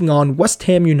taking on West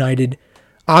Ham United.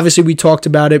 Obviously, we talked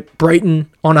about it. Brighton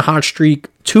on a hot streak,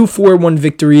 2 4-1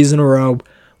 victories in a row.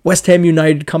 West Ham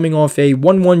United coming off a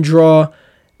 1-1 draw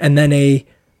and then a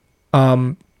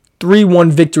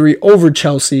 3-1 victory over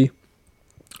Chelsea,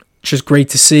 which is great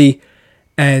to see.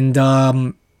 And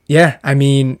I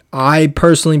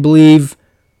personally believe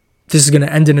this is going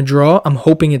to end in a draw. I'm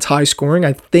hoping it's high scoring.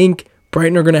 I think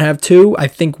Brighton are going to have 2. I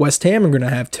think West Ham are going to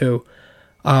have 2.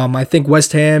 I think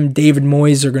West Ham, David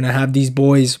Moyes are going to have these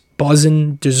boys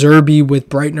buzzing. De Zerbi with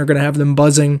Brighton are going to have them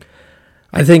buzzing.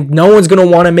 I think no one's going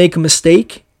to want to make a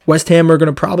mistake. West Ham are going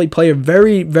to probably play a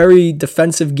very, very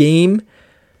defensive game.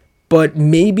 But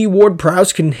maybe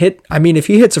Ward-Prowse can hit. I mean, if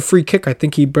he hits a free kick, I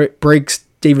think he breaks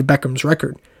David Beckham's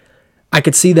record. I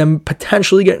could see them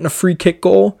potentially getting a free kick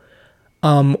goal.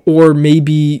 Or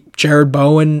maybe Jared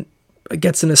Bowen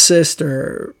gets an assist.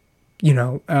 Or,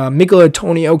 Mikel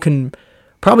Antonio can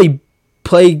probably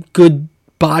play good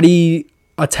body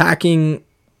attacking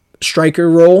striker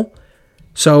role.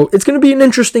 So it's going to be an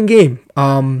interesting game.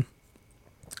 I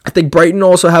think Brighton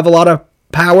also have a lot of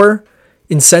power.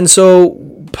 Incenso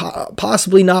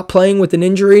possibly not playing with an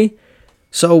injury.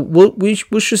 So we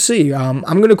should see. I'm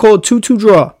going to call it 2-2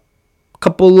 draw. A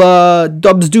couple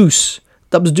dubs deuce,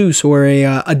 or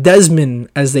a Desmond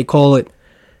as they call it.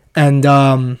 And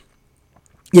 2-2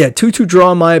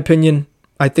 draw in my opinion.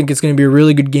 I think it's going to be a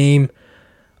really good game.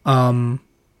 And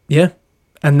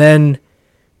then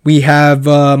we have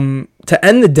to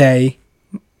end the day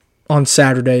on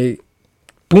Saturday,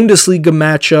 Bundesliga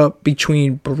matchup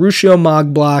between Borussia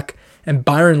Mönchengladbach and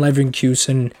Bayern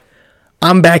Leverkusen.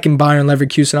 I'm backing Bayern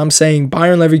Leverkusen. I'm saying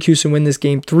Bayern Leverkusen win this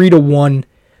game 3-1.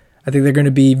 I think they're going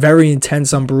to be very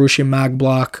intense on Borussia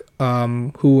Mönchengladbach,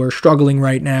 who are struggling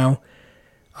right now.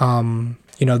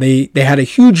 They had a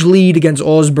huge lead against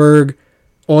Augsburg.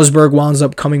 Augsburg winds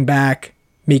up coming back,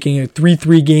 making a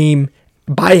 3-3 game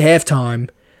by halftime.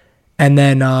 And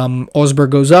then Augsburg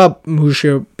goes up.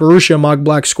 Borussia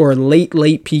Mönchengladbach score a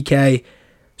late PK.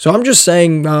 So I'm just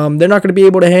saying they're not going to be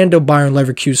able to handle Bayern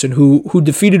Leverkusen, who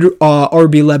defeated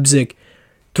RB Leipzig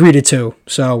 3-2.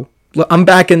 So I'm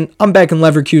backing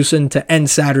Leverkusen to end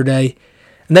Saturday.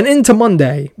 And then into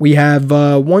Monday, we have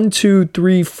 5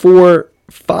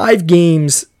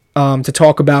 games to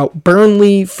talk about.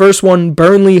 Burnley, first one,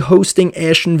 Burnley hosting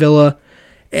Aston Villa.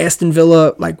 Aston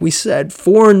Villa, like we said,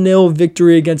 4-0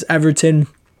 victory against Everton.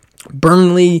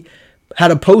 Burnley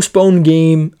had a postponed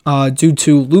game due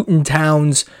to Luton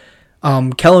Town's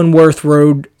Kenilworth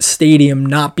Road Stadium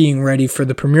not being ready for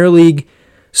the Premier League.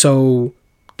 So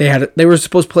they were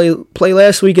supposed to play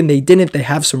last week and they didn't. They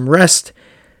have some rest.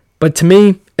 But to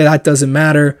me, that doesn't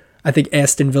matter. I think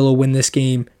Aston Villa win this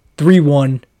game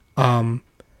 3-1.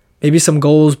 Maybe some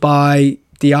goals by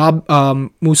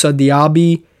Musa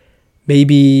Diaby.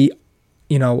 Maybe,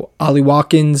 Ali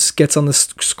Watkins gets on the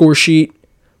score sheet.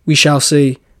 We shall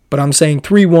see. But I'm saying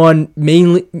 3-1,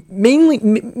 mainly,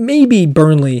 maybe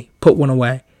Burnley put one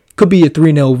away. Could be a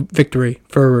 3-0 victory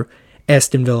for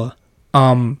Aston Villa.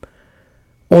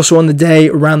 Also on the day,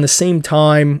 around the same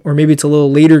time, or maybe it's a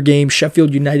little later game,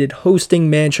 Sheffield United hosting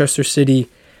Manchester City.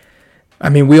 I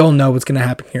mean, we all know what's going to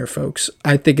happen here, folks.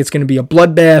 I think it's going to be a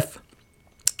bloodbath.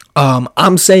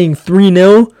 I'm saying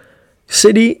 3-0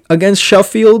 City against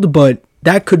Sheffield, but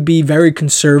that could be very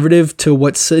conservative to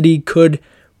what City could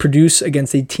produce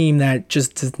against a team that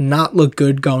just does not look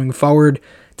good going forward,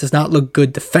 does not look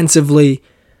good defensively.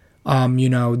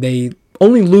 They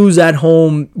only lose at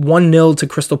home 1-0 to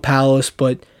Crystal Palace,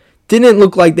 but didn't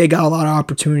look like they got a lot of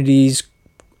opportunities.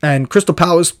 And Crystal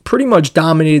Palace pretty much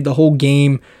dominated the whole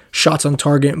game, shots on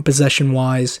target and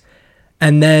possession-wise.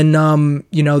 And then,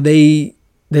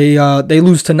 they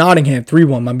lose to Nottingham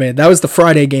 3-1, my man. That was the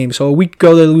Friday game. So a week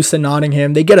ago, they lose to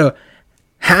Nottingham. They get a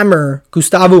hammer,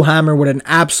 Gustavo Hammer, with an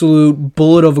absolute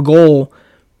bullet of a goal.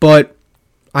 But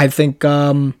I think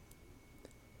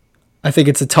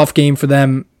it's a tough game for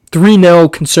them.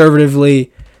 3-0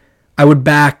 conservatively. I would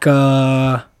back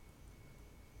Phil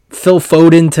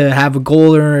Foden to have a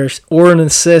goal or an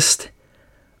assist.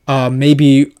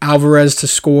 Maybe Alvarez to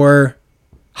score.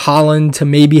 Haaland to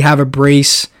maybe have a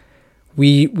brace.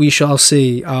 We shall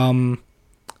see. I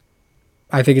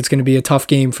think it's going to be a tough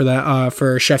game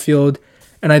for Sheffield.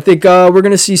 And I think we're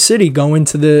going to see City go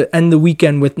into the end of the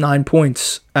weekend with 9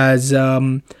 points, as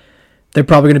they're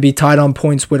probably going to be tied on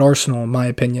points with Arsenal, in my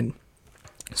opinion.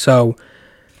 So,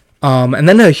 and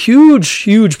then a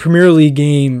huge Premier League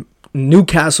game,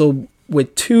 Newcastle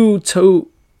with two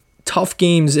tough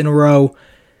games in a row.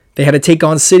 They had to take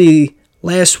on City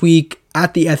last week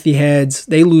at the Etihad.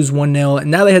 They lose 1-0, and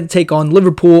now they had to take on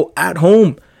Liverpool at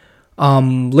home.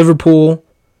 Liverpool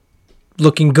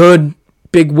looking good.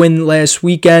 Big win last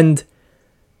weekend.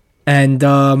 And,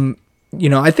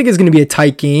 I think it's going to be a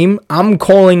tight game. I'm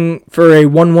calling for a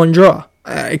 1-1 draw.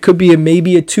 It could be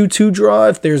maybe a 2-2 draw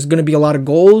if there's going to be a lot of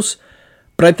goals.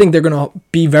 But I think they're going to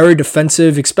be very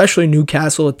defensive, especially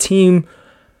Newcastle, a team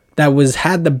that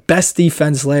had the best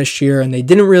defense last year, and they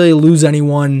didn't really lose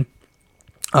anyone.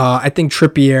 I think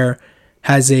Trippier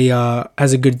has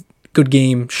a good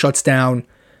game, shuts down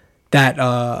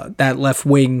that left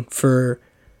wing for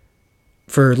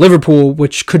Liverpool,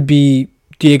 which could be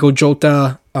Diego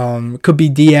Jota, could be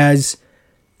Diaz,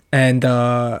 and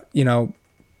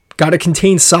got to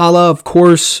contain Salah, of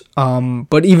course.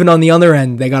 But even on the other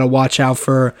end, they got to watch out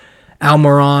for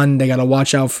Almiron. They got to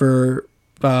watch out for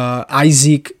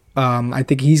Isaac. I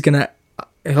think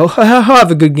he'll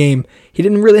have a good game. He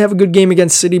didn't really have a good game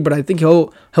against City, but I think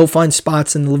he'll find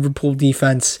spots in the Liverpool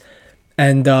defense.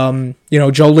 And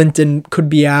Joe Linton could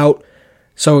be out,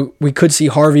 so we could see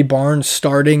Harvey Barnes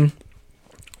starting,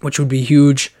 which would be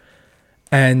huge.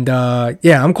 And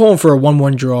I'm calling for a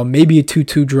 1-1 draw, maybe a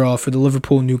 2-2 draw for the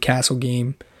Liverpool-Newcastle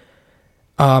game.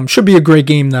 Should be a great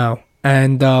game, though.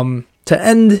 And to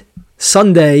end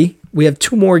Sunday, we have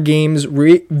two more games.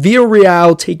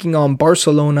 Villarreal taking on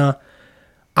Barcelona.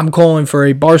 I'm calling for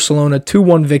a Barcelona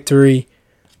 2-1 victory.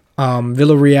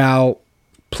 Villarreal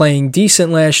playing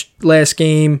decent last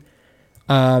game.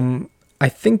 I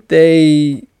think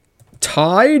they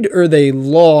tied or they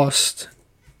lost.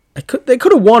 They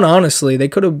could have won, honestly. They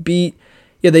could have beat.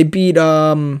 Yeah, they beat.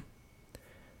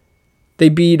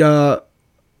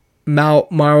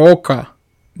 Mallorca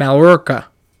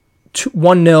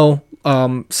 1-0.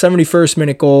 71st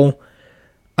minute goal.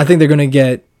 I think they're gonna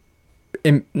get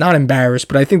not embarrassed,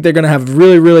 but I think they're gonna have a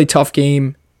really, really tough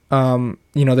game.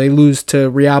 They lose to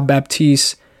Real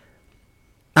Betis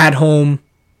at home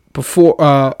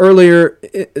earlier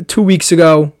 2 weeks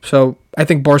ago. So I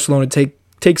think Barcelona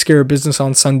takes care of business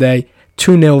on Sunday,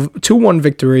 2-1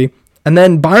 victory. And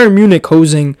then Bayern Munich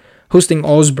hosting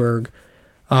Augsburg.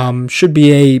 Should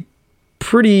be a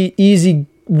pretty easy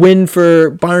win for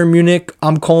Bayern Munich.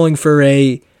 I'm calling for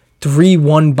a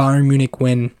 3-1 Bayern Munich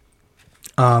win.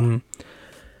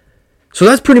 So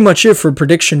that's pretty much it for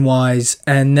prediction-wise.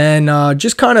 And then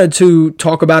just kind of to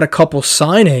talk about a couple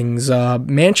signings.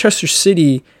 Manchester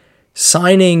City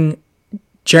signing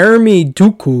Jeremy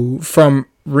Doku from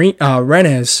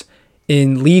Rennes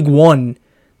in League One.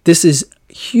 This is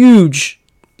huge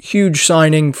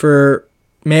signing for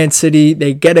Man City.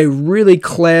 They get a really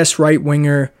class right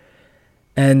winger,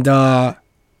 and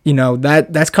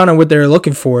that's kind of what they're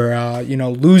looking for.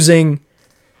 Losing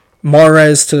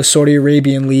Mahrez to the Saudi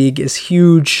Arabian League is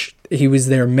huge. He was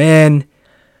their man,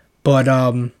 but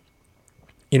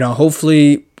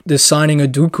hopefully this signing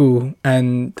of Dooku,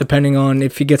 and depending on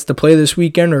if he gets to play this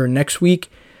weekend or next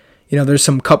week, there's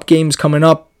some cup games coming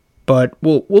up, but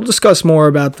we'll discuss more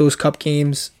about those cup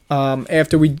games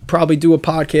after we probably do a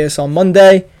podcast on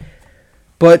Monday.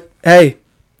 But hey,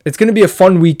 it's going to be a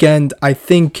fun weekend. I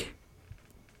think,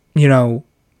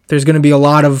 there's going to be a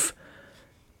lot of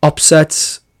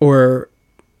upsets, or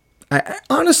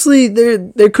honestly,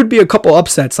 there could be a couple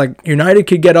upsets. Like United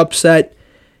could get upset.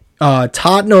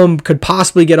 Tottenham could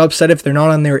possibly get upset if they're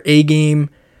not on their A game.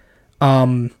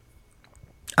 I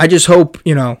just hope,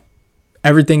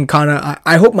 everything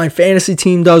I hope my fantasy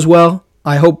team does well.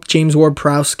 I hope James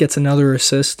Ward-Prowse gets another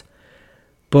assist.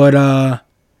 But,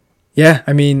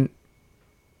 it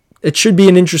should be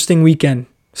an interesting weekend.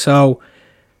 So,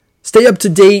 stay up to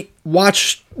date.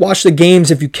 Watch the games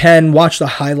if you can. Watch the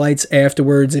highlights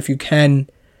afterwards if you can.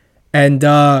 And,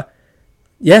 we're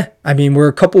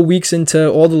a couple weeks into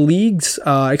all the leagues,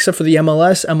 except for the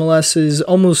MLS. MLS is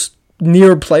almost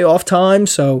near playoff time,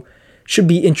 so should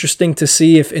be interesting to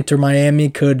see if Inter Miami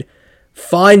could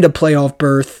find a playoff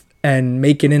berth and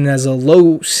make it in as a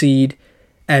low seed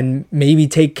and maybe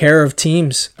take care of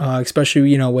teams,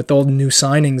 especially, with all the new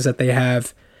signings that they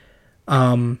have.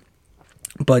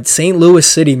 But St. Louis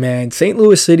City, man. St.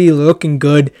 Louis City looking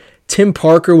good. Tim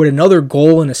Parker with another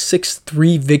goal and a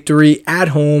 6-3 victory at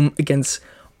home against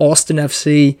Austin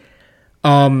FC.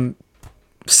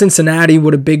 Cincinnati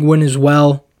with a big win as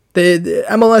well. The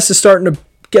MLS is starting to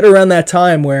get around that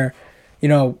time where,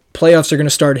 playoffs are going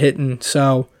to start hitting.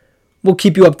 So we'll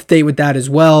keep you up to date with that as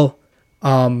well.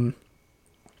 And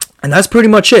that's pretty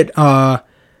much it. Follow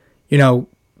the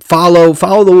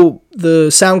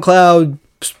SoundCloud,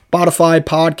 Spotify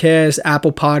podcast,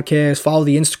 Apple podcast. Follow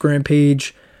the Instagram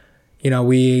page.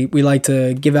 We like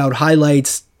to give out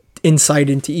highlights, insight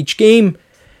into each game.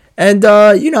 And,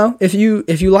 if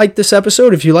you like this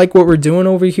episode, if you like what we're doing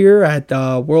over here at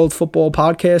World Football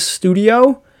Podcast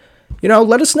Studio,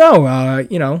 let us know.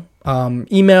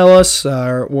 Email us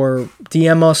or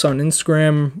DM us on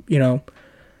Instagram,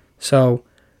 So,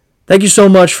 thank you so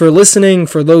much for listening.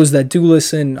 For those that do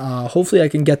listen, hopefully I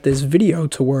can get this video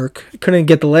to work. Couldn't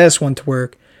get the last one to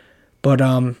work. But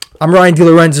I'm Ryan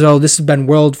DiLorenzo. This has been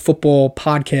World Football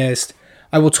Podcast.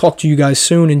 I will talk to you guys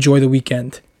soon. Enjoy the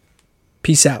weekend.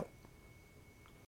 Peace out.